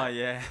princes, Oh, mate.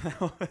 yeah.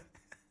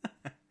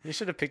 You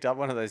should have picked up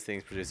one of those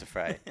things, Producer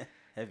Frey.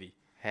 Heavy.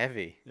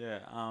 Heavy. Yeah.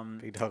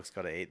 Big dog's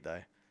got to eat,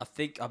 though.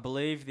 I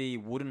believe the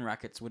wooden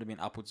rackets would have been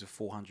upwards of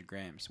 400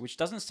 grams, which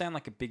doesn't sound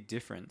like a big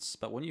difference,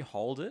 but when you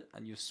hold it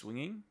and you're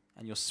swinging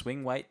and your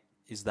swing weight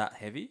is that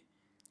heavy,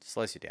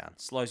 Slows you down.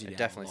 it slows you down. It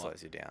definitely a lot,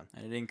 slows you down.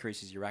 and it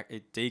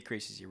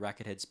decreases your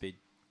racket head speed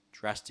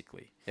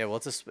drastically. Yeah, well,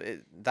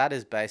 that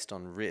is based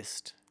on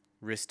wrist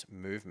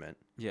movement.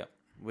 Yeah.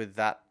 With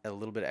that a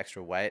little bit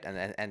extra weight, and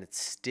it's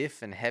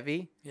stiff and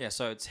heavy. Yeah,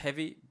 so it's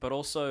heavy, but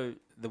also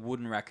the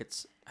wooden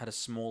rackets had a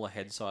smaller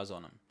head size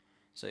on them.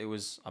 So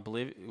I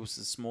believe it was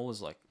as small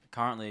as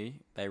currently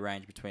they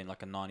range between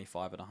like a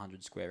 95 and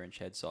 100 square inch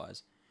head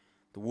size.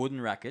 The wooden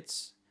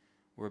rackets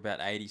were about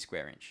 80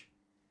 square inch.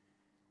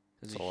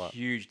 There's That's a a lot.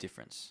 huge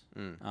difference.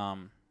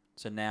 Mm.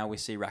 So now we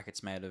see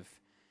rackets made of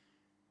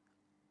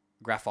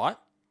graphite.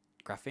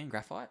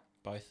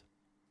 Both.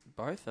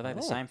 Both? Are they the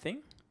Oh. same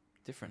thing?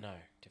 Different. No,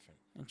 different.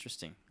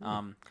 Interesting.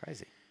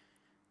 Crazy.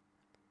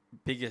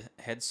 Bigger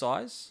head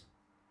size.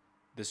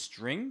 The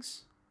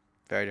strings.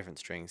 Very different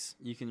strings.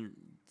 You can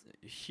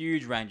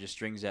huge range of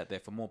strings out there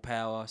for more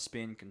power,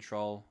 spin,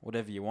 control,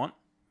 whatever you want.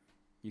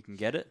 You can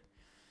get it.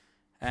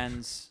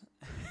 And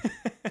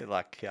Bit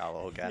like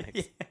Kiala Organics.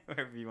 yeah,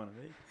 wherever you want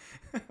to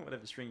be.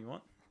 Whatever string you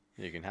want.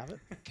 You can have it.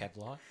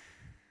 Kevlar.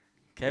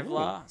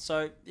 Kevlar.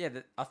 So, yeah,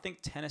 I think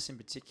tennis in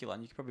particular,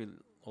 and you could probably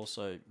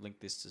also link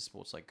this to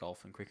sports like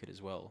golf and cricket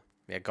as well.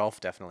 Yeah, golf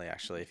definitely,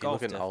 actually. If you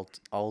Golf look at an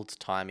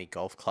old-timey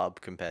golf club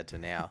compared to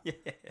now, Yeah.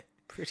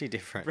 pretty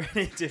different.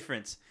 Very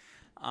different.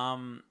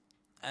 And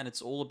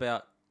it's all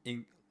about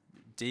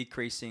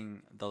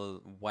decreasing the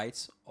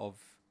weight of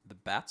the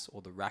bat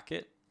or the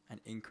racket and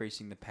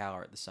increasing the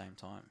power at the same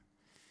time.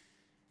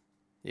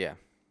 Yeah,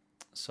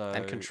 So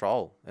and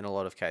control in a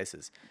lot of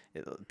cases.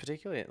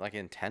 Particularly like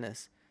in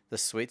tennis, the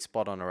sweet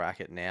spot on a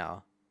racket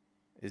now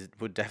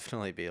would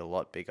definitely be a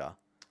lot bigger.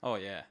 Oh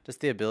yeah.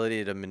 Just the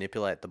ability to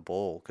manipulate the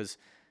ball, because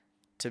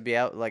to be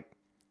out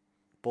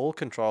ball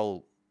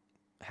control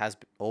has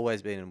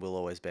always been and will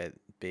always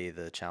be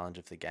the challenge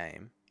of the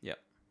game. Yep.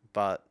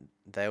 But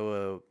they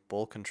were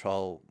ball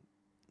control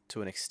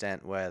to an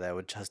extent where they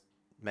were just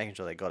making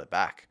sure they got it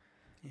back.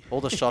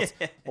 All the shots,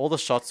 all the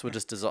shots were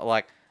just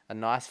like a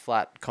nice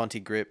flat Conti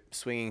grip,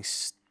 swinging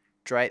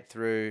straight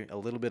through, a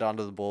little bit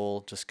under the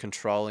ball, just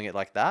controlling it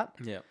like that.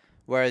 Yep.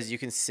 Whereas you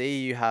can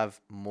see you have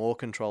more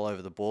control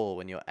over the ball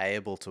when you're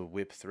able to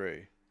whip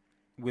through.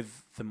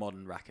 With the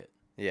modern racket.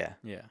 Yeah.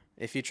 Yeah.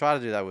 If you try to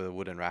do that with a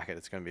wooden racket,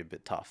 it's going to be a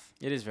bit tough.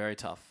 It is very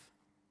tough.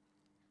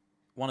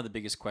 One of the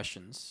biggest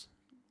questions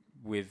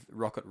with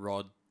Rocket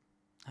Rod,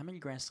 how many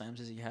Grand Slams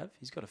does he have?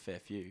 He's got a fair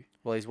few.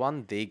 Well, he's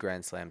won the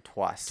Grand Slam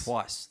twice.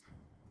 Twice.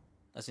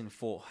 As in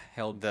four.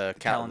 Held The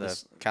calendar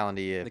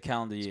year. the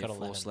calendar year, got 4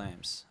 11.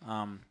 slams.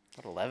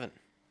 Got 11.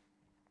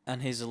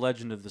 And he's a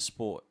legend of the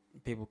sport.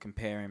 People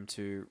compare him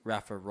to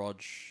Rafa,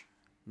 Rog,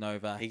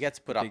 Novak. He gets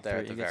put the up big there three.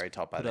 at the He gets very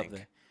top, I put up think.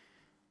 there.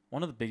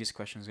 One of the biggest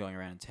questions going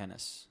around in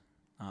tennis,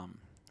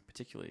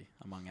 particularly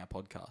among our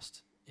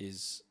podcast,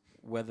 is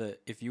whether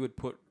if you would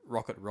put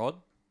Rocket Rod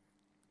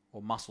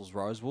or Muscles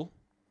Rosewool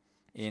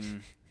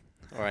in...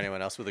 Or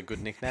anyone else with a good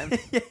nickname.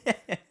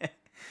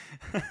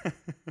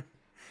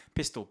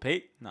 Pistol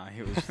Pete? No,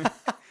 he was...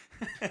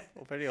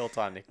 Well, pretty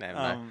all-time nickname,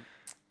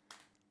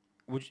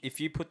 though.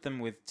 If you put them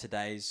with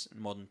today's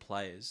modern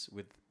players,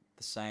 with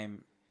the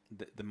same...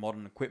 The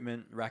modern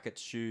equipment,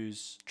 rackets,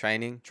 shoes,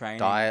 Training, training,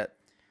 diet.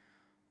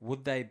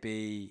 would they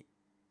be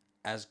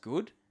as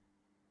good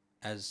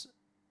as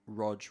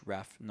Rog,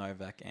 Raf,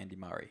 Novak, Andy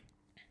Murray?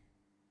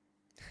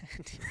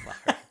 Andy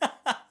Murray.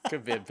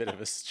 Could be a bit of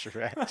a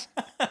stretch.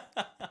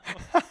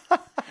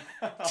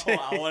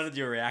 I wanted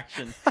your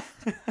reaction.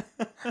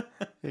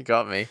 You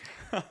got me.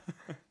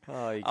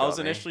 Oh, you got I was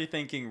me. initially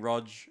thinking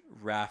Rog,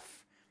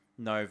 Raf,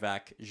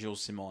 Novak, Gilles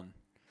Simon.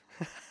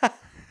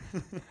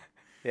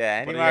 Yeah,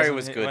 Andy But he Murray hasn't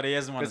was hit- good. but he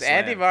hasn't won a Because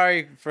Andy slam.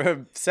 Murray, for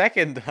a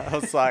second, I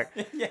was like,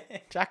 Yeah.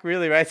 Jack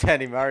really rates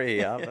Andy Murray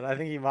here, but I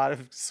think he might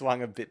have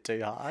swung a bit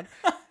too hard.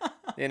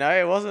 You know,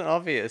 it wasn't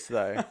obvious,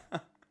 though.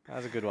 That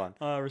was a good one.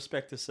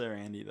 Respect to Sir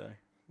Andy, though.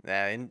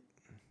 Yeah,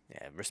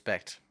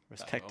 respect.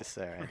 Respect to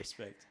well, Sir Andy.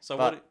 Respect. So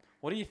But-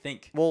 what do you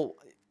think? Well,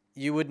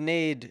 you would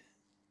need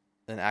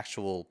an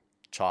actual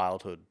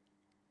childhood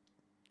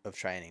of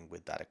training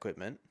with that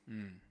equipment.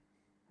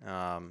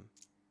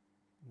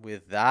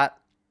 With that,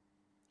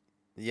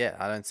 yeah,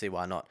 I don't see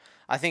why not.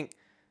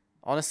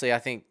 Honestly, I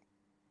think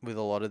with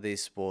a lot of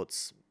these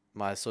sports,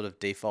 my sort of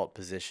default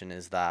position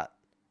is that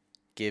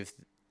give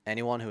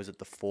anyone who is at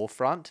the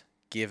forefront,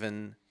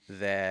 given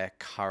their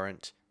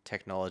current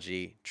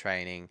technology,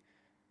 training,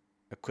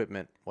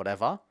 equipment,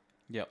 whatever,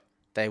 Yep.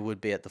 they would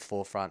be at the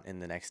forefront in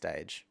the next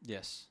stage.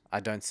 Yes. I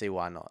don't see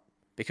why not.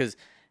 Because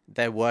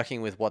they're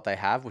working with what they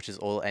have, which is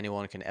all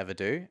anyone can ever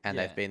do, and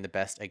Yeah. they've been the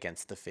best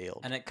against the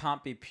field. And it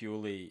can't be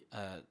purely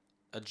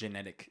a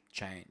genetic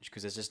change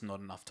because there's just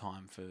not enough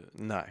time for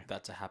No,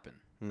 that to happen.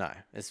 no.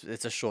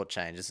 It's a short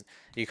change.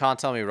 You can't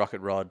tell me Rocket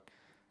Rod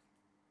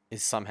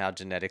is somehow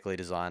genetically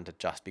designed to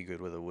just be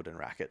good with a wooden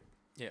racket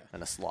Yeah.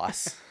 and a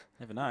slice.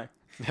 Never know.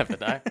 Never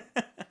know.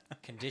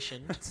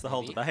 Conditioned. That's the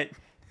whole maybe. debate.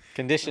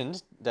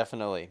 Conditioned,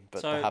 definitely,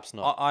 but So perhaps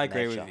not. I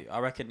agree nature. with you. I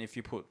reckon if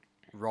you put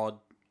Rod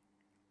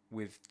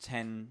with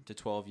 10 to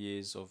 12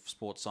 years of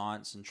sports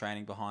science and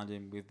training behind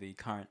him with the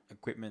current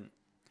equipment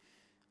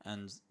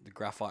and the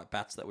graphite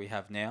bats that we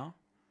have now,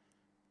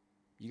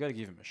 you got to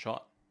give him a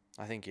shot.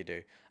 I think you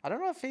do. I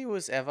don't know if he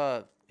was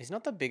ever. He's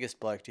not the biggest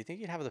bloke. Do you think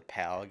he'd have the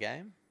power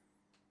game?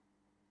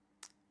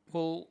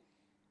 Well,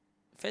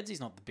 Fedsy's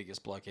not the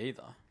biggest bloke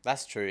either.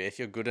 That's true. If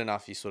you're good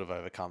enough, you sort of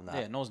overcome that.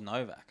 Yeah, nor's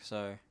Novak.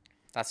 So,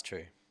 That's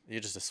true. You're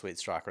just a sweet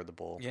striker of the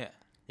ball. yeah.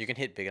 You can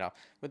hit big enough.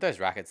 With those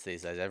rackets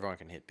these days, everyone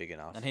can hit big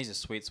enough. And he's a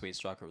sweet, sweet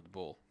striker of the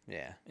ball.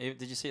 Yeah.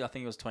 Did you see? I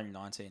think it was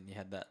 2019. He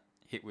had that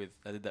hit with.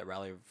 They did that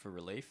rally for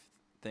relief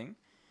thing,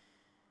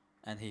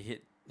 and he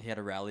had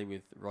a rally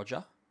with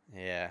Roger.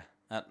 Yeah.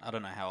 I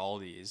don't know how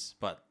old he is,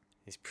 but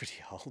He's pretty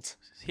old.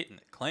 he's hitting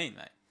it clean,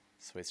 mate.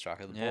 Sweet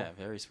striker of the Yeah, ball.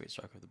 very sweet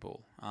striker of the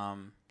ball.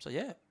 So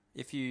yeah,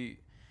 if you,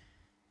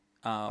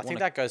 I think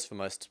that goes for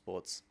most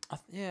sports.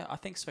 I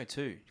think so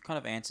too. It kind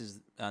of answers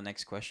our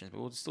next questions, but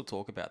we'll still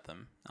talk about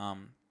them.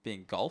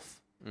 Being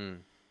golf,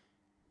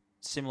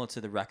 similar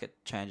to the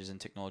racket changes in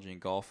technology in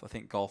golf. I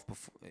think golf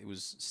before it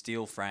was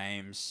steel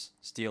frames,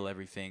 steel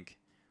everything,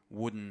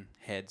 wooden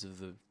heads of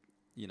the,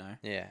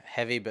 Yeah.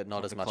 Heavy, but not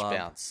of as the much club.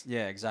 bounce.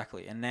 Yeah,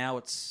 exactly. And now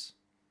it's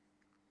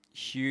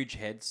huge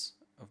heads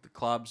of the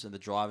clubs and the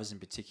drivers in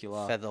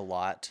particular. Feather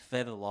light.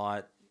 Feather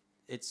light.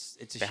 It's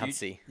a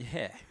Bouncy. huge.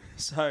 Yeah.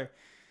 So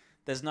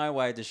there's no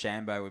way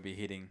DeChambeau would be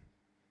hitting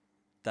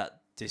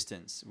that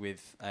distance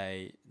with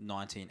a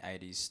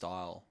 1980s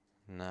style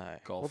No.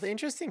 Golf. Well, the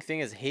interesting thing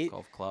is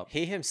golf club.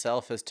 he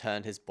himself has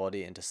turned his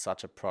body into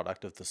such a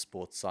product of the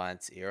sports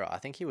science era. I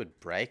think he would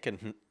break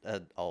an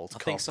old I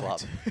golf think so club.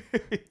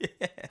 too.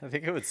 Yeah. I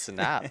think it would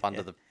snap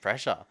under the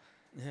pressure.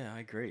 Yeah, I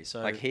agree.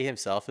 So Like he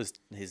himself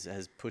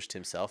has pushed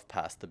himself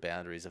past the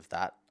boundaries of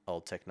that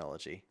old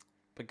technology.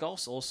 but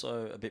golf's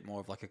also a bit more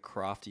of like a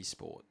crafty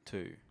sport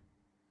too.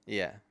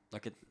 Yeah.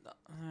 Like it.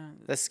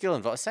 There's skill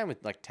involved. Same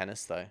with like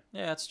tennis though.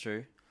 Yeah, that's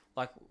true.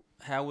 Like,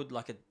 how would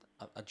like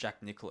a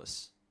Jack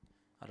Nicklaus?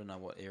 I don't know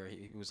what era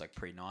he was, like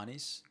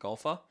pre-90s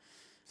golfer,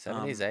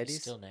 70s,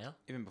 80s. Still now?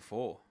 even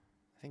before.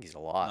 I think he's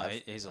No,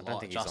 alive. he's I alive. don't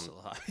think Just he's on.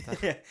 alive.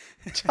 Yeah.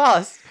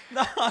 Just.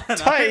 No, no.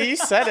 Don't, you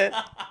said it.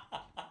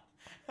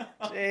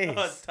 Oh, Jeez.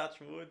 God, touch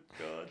wood,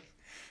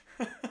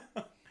 God.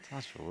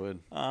 Touch wood.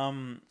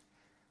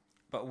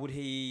 But would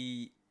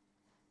he?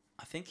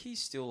 I think he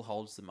still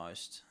holds the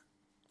most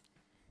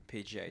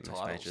PGA Most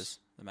titles. majors.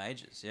 The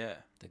majors, yeah,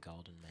 The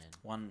Golden Man.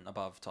 one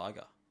above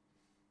Tiger.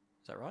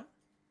 Is that right?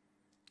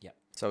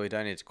 So we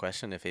don't need to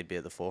question if he'd be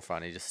at the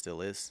forefront. He just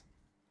still is.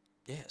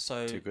 Yeah.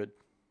 So Too good.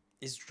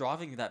 is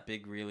driving that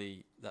big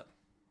really that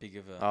big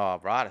of a? Oh,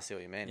 right. I see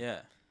what you mean. Yeah.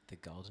 The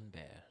Golden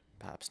Bear.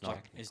 Perhaps not.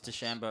 Like, is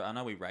DeChambeau? I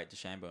know we rate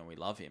DeChambeau and we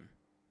love him,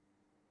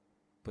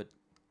 but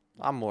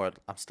I'm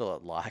still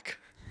at like.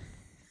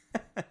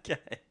 okay.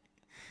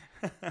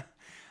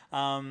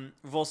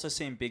 We've also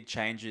seen big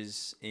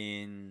changes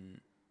in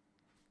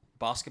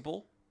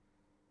basketball.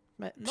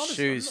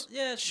 Shoes.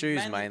 Yeah,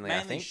 shoes mainly,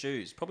 I think.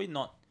 shoes. Probably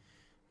not.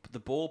 The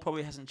ball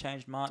probably hasn't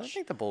changed I much. don't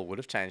think the ball would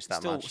have changed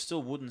that much.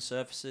 Still wooden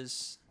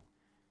surfaces.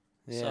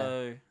 Yeah.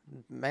 So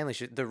Mainly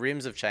the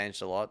rims have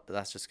changed a lot, but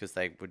that's just because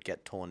they would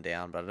get torn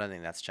down. But I don't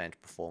think that's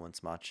changed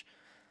performance much.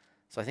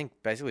 So I think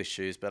basically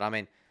shoes. But I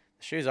mean,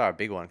 the shoes are a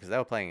big one because they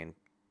were playing in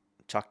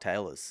Chuck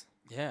Taylors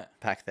yeah,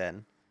 back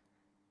then.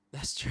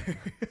 that's true.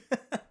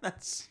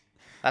 that's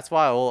That's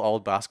why all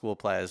old basketball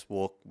players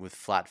walk with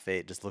flat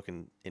feet, just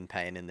looking in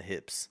pain in the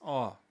hips.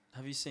 oh.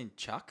 Have you seen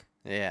Chuck?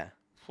 Yeah.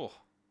 Phew.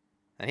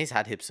 And he's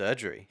had hip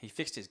surgery. He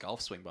fixed his golf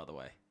swing, by the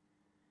way.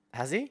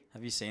 Has he?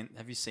 Have you seen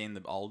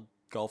the old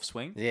golf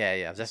swing? Yeah.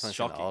 I've It's definitely seen the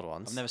shocking. old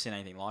ones. I've never seen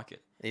anything like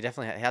it. He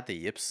definitely had the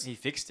yips. He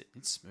fixed it.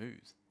 It's smooth.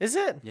 Is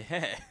it?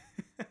 Yeah.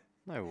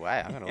 No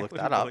way. I'm going to look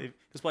Wouldn't that up. believe-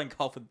 He was playing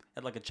golf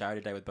at like a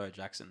charity day with Bo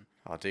Jackson.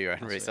 I'll do your own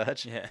last week.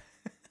 research. Yeah.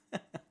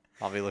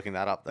 I'll be looking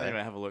that up though.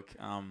 Anyway, have a look.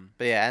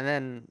 But yeah, and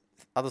then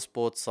other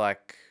sports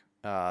like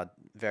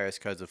various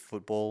codes of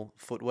football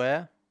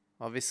footwear,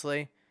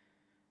 obviously,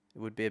 it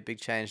would be a big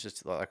change.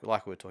 Just like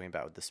we were talking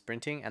about with the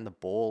sprinting, and the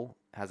ball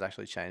has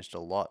actually changed a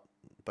lot,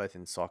 both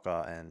in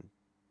soccer and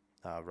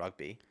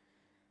rugby.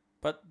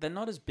 But they're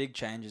not as big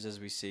changes as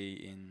we see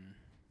in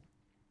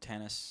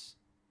tennis,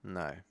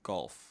 No,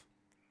 golf,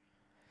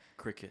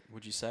 cricket.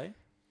 Would you say?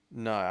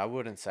 no, I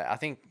wouldn't say. I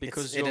think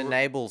Because it you're-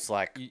 enables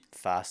like you-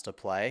 faster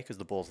play because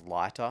the ball's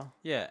lighter.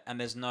 Yeah, and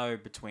there's no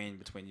between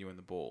you and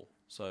the ball.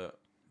 So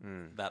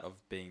that of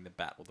being the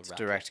bat or the racket.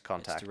 direct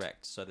contact. It's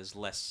direct. So there's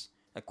less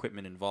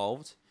equipment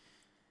involved.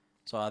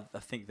 So I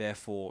think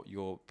therefore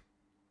your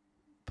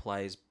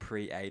players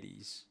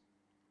pre-80s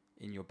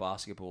in your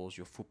basketballs,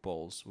 your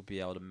footballs will be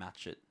able to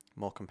match it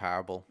More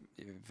comparable.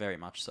 very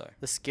much so.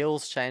 The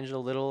skills changed a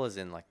little, as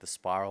in like the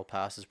spiral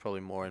pass is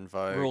probably more in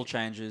vogue. Rule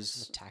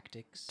changes. The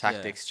tactics.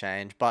 Tactics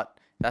change, but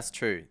that's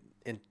true.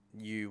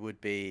 You would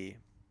be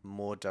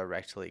more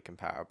directly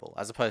comparable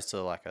as opposed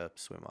to like a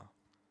swimmer.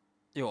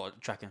 Or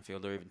track and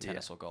field or even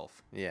tennis or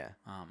golf. Yeah.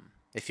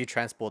 If you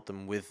transport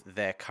them with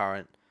their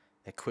current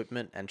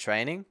equipment and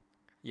training,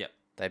 Yep.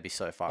 they'd be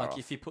so far Like off.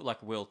 if you put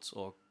like Wilt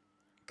or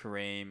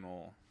Kareem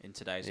or in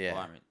today's Yeah.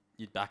 environment,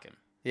 you'd back him.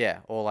 Yeah,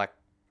 or like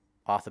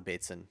Arthur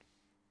Beetson.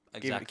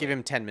 Exactly. Give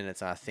him 10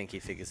 minutes and I think he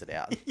figures it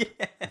out. yeah.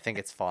 I think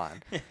it's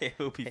fine.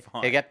 He'll be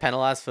fine. He'll get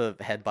penalised for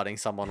headbutting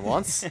someone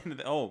once.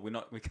 Oh, we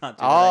can't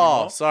do that Oh,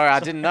 anymore. sorry, I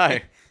didn't know.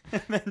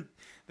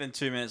 then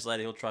 2 minutes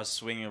later, he'll try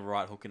swinging a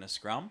right hook in a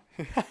scrum.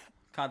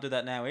 Can't do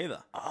that now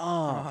either.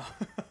 Oh,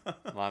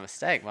 my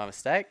mistake.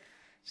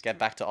 Just get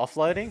back to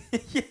offloading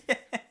yeah.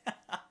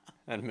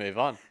 and move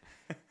on.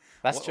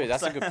 That's true.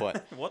 That's a good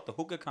point. What? The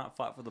hooker can't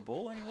fight for the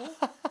ball anymore?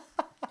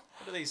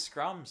 What are these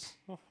scrums?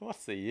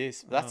 What's the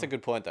use? That's a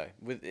good point though.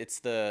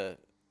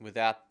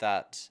 Without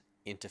that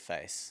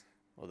interface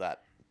or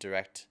that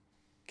direct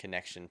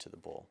connection to the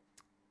ball.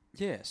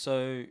 Yeah.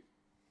 So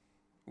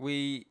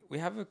we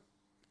have a.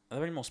 Are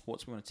there any more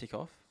sports we want to tick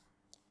off?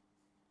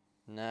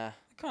 Nah,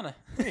 Kind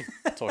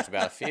of. talked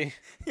about a few.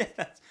 Yeah,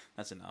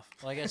 that's enough.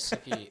 Well, I guess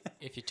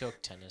if you talk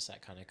tennis,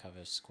 that kind of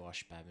covers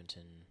squash,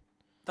 badminton.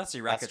 That's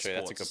the racket That's true.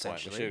 sports. That's a good point. We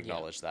essentially. should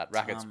acknowledge that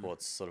racket Um,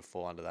 sports sort of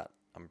fall under that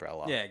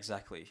umbrella. Yeah,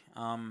 exactly.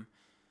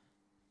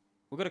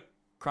 We've got a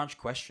crunch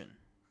question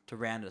to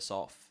round us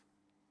off.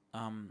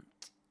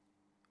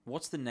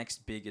 What's the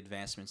next big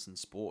advancements in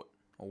sport,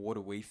 or what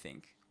do we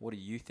think? What do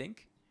you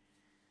think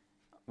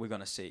we're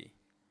going to see?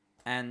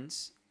 And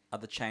are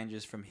the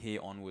changes from here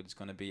onwards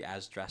going to be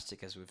as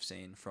drastic as we've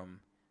seen from,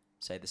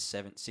 say, the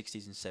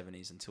 60s and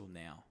 70s until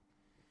now?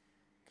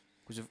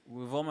 Because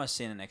we've almost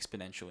seen an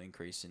exponential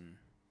increase in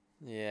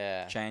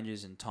Yeah.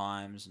 changes in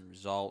times and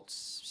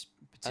results.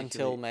 Until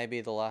particularly-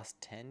 maybe the last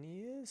 10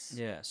 years.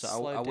 Yeah, so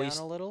Slowed are we down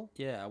a little.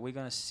 Yeah, are we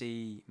going to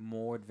see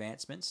more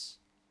advancements,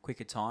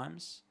 quicker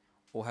times,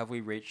 or have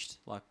we reached,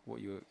 like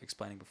what you were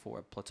explaining before,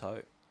 a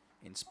plateau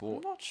in I'm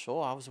sport? not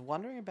sure. I was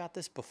wondering about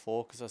this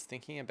before because I was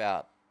thinking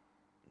about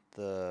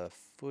the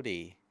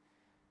footy,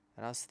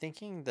 and I was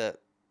thinking that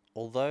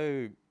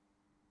although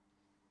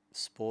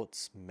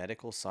sports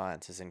medical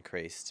science has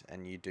increased,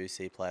 and you do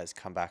see players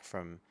come back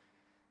from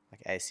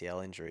like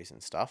ACL injuries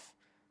and stuff,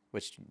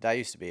 which that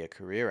used to be a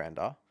career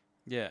ender.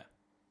 Yeah,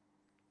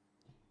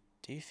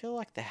 Do you feel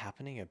like they're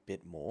happening a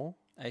bit more?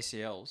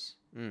 ACLs.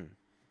 Mm.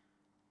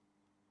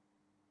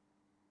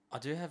 I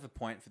do have a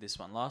point for this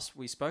one.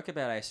 We spoke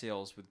about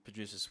ACLs with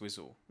producer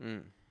Swizzle,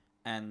 Mm.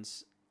 and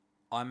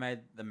I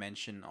made the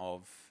mention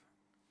of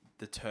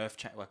the turf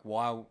change. Like,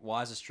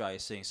 why is Australia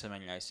seeing so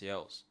many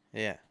ACLs?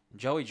 Yeah.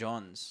 Joey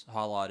Johns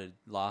highlighted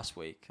last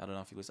week. I don't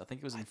know if he was. I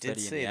think it was in I did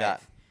 30 in see the that.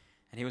 8th,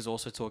 and he was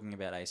also talking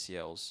about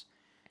ACLs.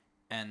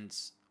 And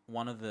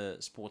one of the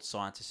sports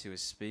scientists he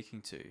was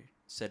speaking to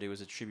said it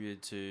was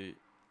attributed to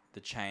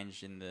the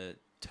change in the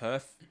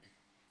turf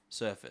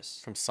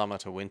surface. From summer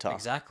to winter.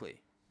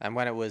 Exactly. And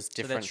when it was So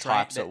they're different train-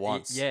 types they're- at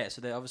once. Yeah,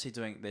 so they're obviously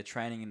they're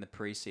training in the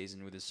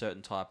preseason with a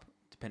certain type,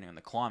 depending on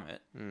the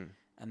climate, Mm.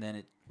 and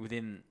then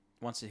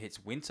once it hits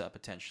winter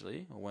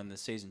potentially, or when the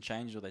season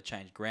changes, or they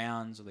change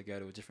grounds, or they go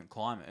to a different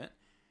climate,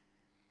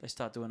 they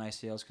start doing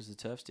ACLs because the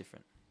turf's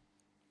different.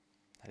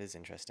 That is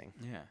interesting.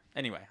 Yeah.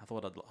 Anyway, I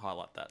thought I'd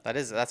highlight that.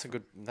 That's a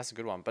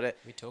good one. But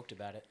We talked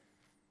about it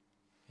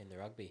in the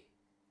rugby.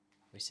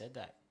 We said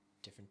that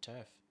different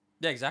turf.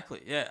 Yeah,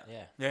 exactly. Yeah.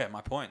 Yeah. Yeah,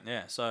 my point.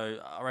 Yeah.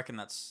 So I reckon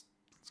it's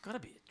got to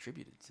be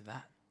attributed to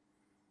that.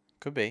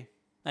 could be.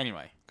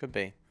 Anyway. Could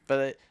be.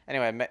 But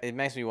anyway, it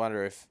makes me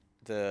wonder if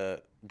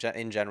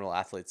in general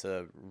athletes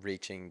are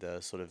reaching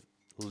the sort of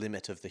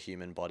limit of the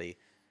human body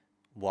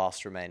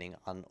whilst remaining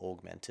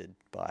unaugmented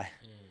by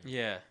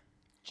Yeah.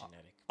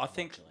 Genetic I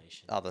think-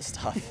 modulation. other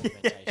stuff.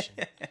 Augmentation.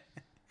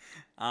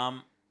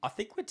 I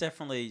think we're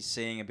definitely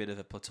seeing a bit of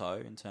a plateau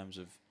in terms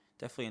of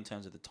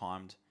the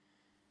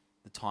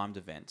timed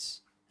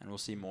events, and we'll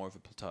see more of a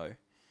plateau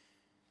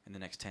in the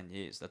next 10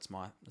 years. That's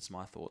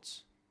my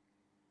thoughts.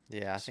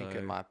 Yeah, I think So-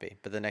 it might be.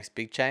 But the next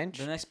big change?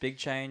 The next big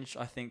change,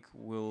 I think,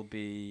 will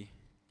be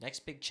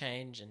Next big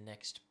change and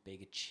next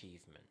big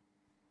achievement.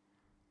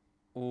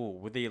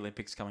 with the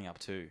Olympics coming up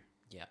too.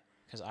 Yeah.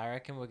 Because I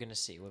reckon we've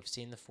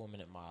seen the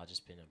 4-minute mile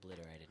just been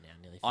obliterated now.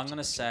 Nearly. I'm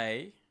gonna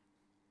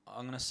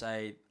 1500.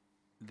 say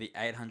the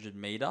 800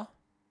 meter.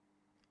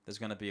 There's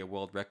gonna be a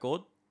world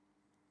record.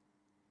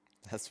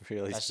 That's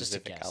really That's just a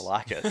specific. I guess.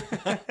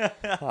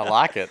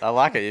 like it. I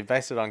like it. You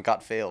based it on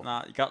gut feel.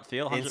 Nah, gut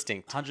feel. 100,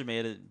 Instinct. 100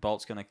 meter.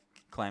 Bolt's gonna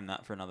claim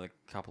that for another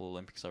couple of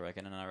Olympics, I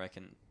reckon. And I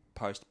reckon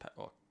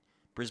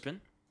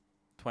Brisbane,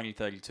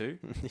 2032,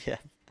 Yeah.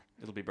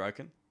 it'll be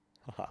broken.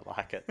 I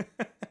like it.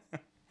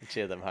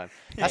 Cheer them home.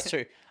 That's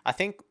true. I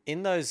think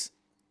in those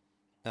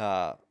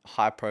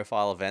high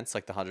profile events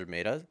like the 100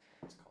 meters,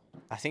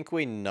 I think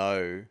we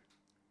know.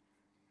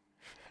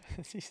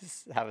 You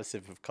just have a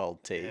sip of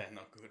cold tea.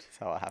 not good. That's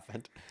how it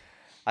happened.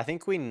 I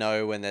think we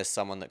know when there's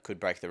someone that could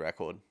break the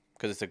record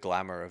because it's a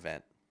glamour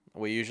event.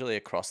 We're usually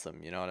across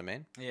them, you know what I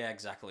mean? Yeah,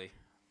 exactly.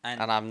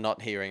 And, And I'm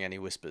not hearing any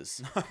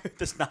whispers. no,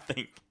 there's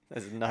nothing.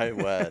 There's no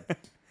word.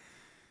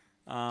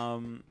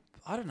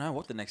 I don't know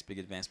what the next big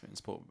advancement in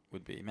sport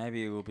would be.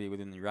 Maybe it will be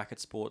within the racket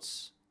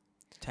sports.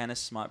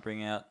 Tennis might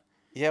bring out.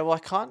 Yeah, well,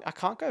 I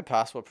can't go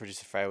past what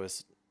producer Frey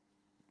was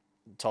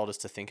told us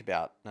to think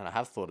about, and I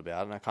have thought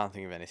about, and I can't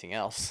think of anything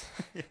else.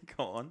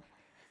 Go on.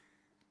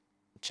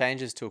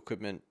 Changes to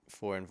equipment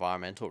for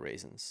environmental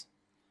reasons,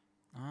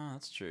 Ah,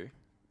 that's true.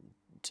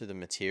 to the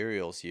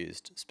materials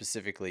used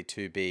specifically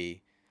to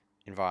be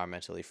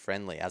environmentally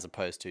friendly, as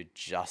opposed to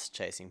just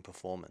chasing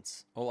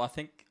performance. Well,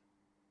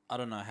 I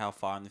don't know how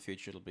far in the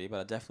future it'll be, but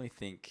I definitely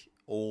think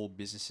all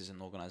businesses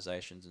and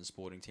organizations and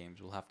sporting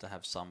teams will have to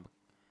have some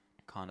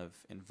kind of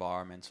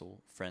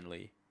environmental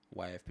friendly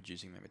way of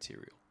producing their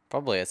material.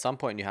 Probably at some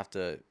point you have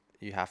to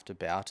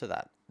bow to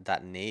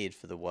that need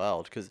for the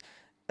world, because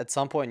at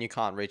some point you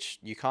can't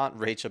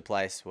reach a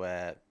place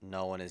where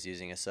no one is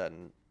using a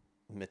certain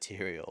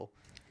material.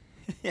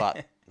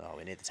 But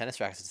we need the tennis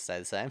rackets to stay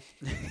the same.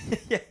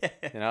 Yeah.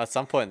 At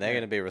some point they're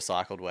going to be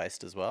recycled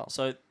waste as well.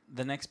 So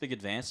the next big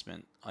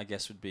advancement, I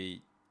guess, would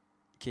be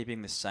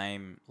keeping the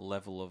same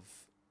level of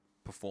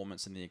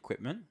performance in the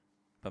equipment,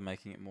 but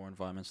making it more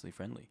environmentally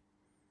friendly.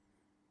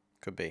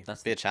 Could be.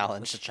 That's a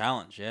challenge. That's a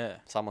challenge, yeah.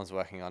 Someone's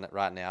working on it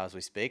right now as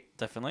we speak,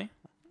 Definitely.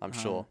 I'm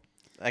sure.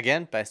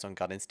 Again, based on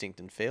gut instinct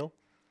and feel.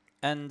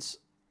 And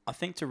I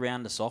think to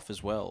round us off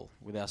as well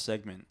with our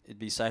segment, it'd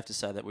be safe to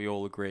say that we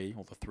all agree,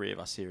 or the three of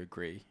us here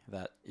agree,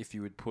 that if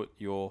you would put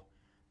your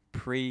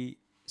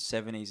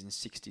pre-70s and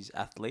 60s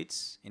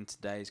athletes in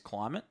today's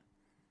climate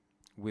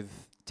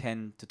with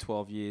 10 to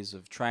 12 years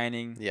of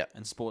training Yep.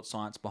 and sports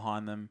science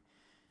behind them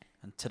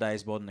and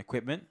today's modern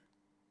equipment,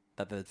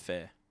 that they'd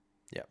fare.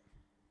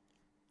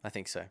 I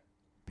think so.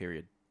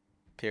 Period.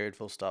 Period,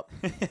 full stop.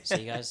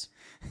 See you guys.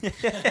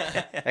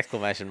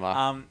 Exclamation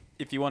mark.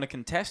 If you want to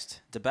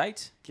contest,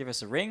 debate, give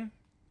us a ring,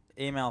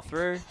 email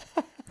through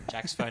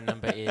Jack's phone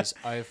number is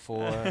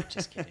 04.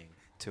 Just kidding.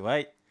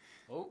 28.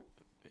 Oh,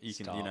 You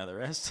Stop. know the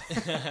rest.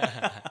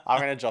 I'm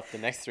going to drop the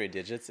next 3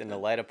 digits in a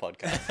later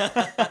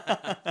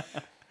podcast.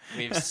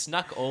 we've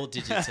snuck all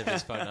digits of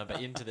his phone number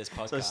into this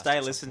podcast. So stay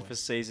at some listened point. for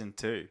season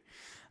 2.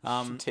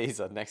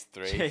 Teaser, next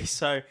 3. Gee,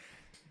 so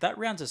that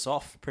rounds us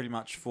off pretty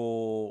much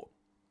for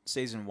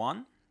season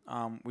 1.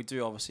 We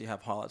do obviously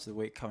have highlights of the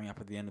week coming up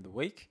at the end of the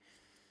week.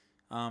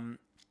 And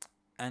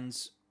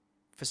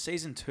for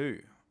season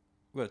 2,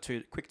 we've got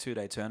a quick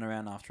 2-day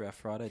turnaround after our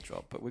Friday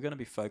drop, but we're going to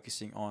be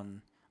focusing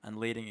on and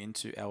leading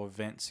into our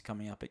events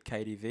coming up at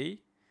KDV,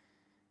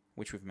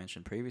 which we've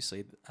mentioned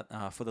previously,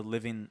 for the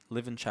Live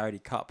In Charity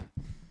Cup.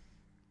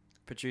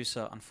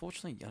 Producer,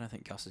 unfortunately, I don't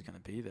think Gus is going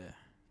to be there.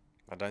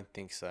 I don't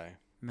think so.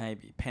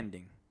 Maybe,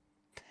 pending.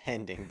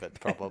 Pending, but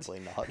probably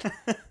not.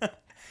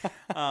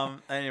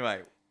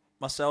 Anyway,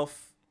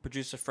 myself,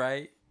 producer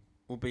Frey,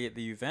 will be at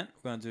the event.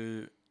 We're going to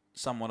do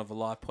somewhat of a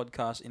live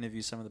podcast,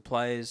 interview some of the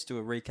players, do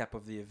a recap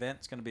of the event.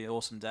 It's going to be an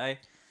awesome day.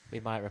 We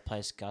might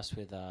replace Gus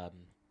with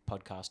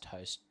podcast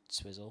host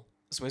Swizzle.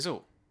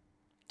 Swizzle.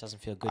 Doesn't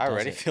feel good. I does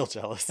already it? feel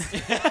jealous.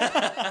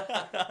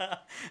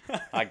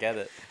 I get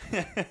it.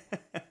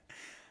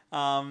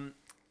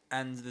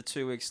 And the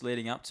 2 weeks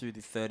leading up to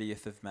the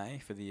 30th of May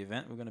for the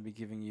event, we're going to be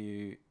giving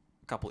you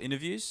a couple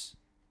interviews.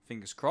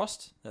 Fingers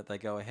crossed that they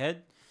go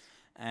ahead.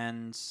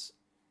 And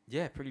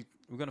yeah,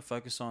 we're going to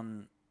focus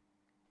on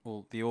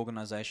the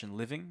organisation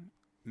living,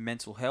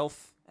 mental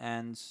health,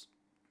 and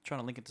trying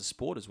to link it to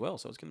sport as well.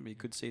 So it's going to be a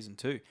good season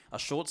 2. A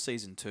short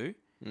season 2.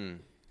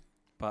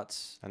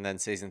 But And then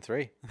season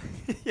 3.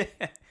 yeah,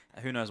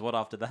 who knows what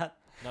after that.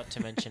 Not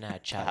to mention our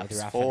chat with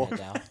Perhaps Rafa 4.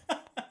 Nadal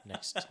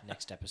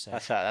next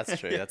episode. That's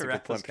true. Yeah, That's a good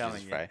Rafa's point,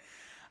 producer coming,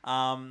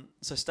 Frey.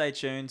 So stay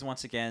tuned.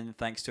 Once again,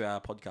 thanks to our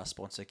podcast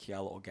sponsor,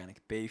 Kiala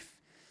Organic Beef.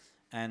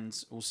 And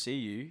we'll see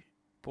you,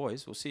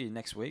 boys, we'll see you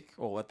next week,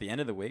 or at the end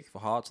of the week for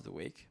Highlights of the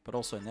Week, but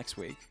also next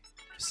week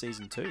for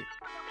season 2.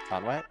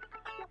 Can't wait.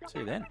 See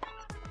you then.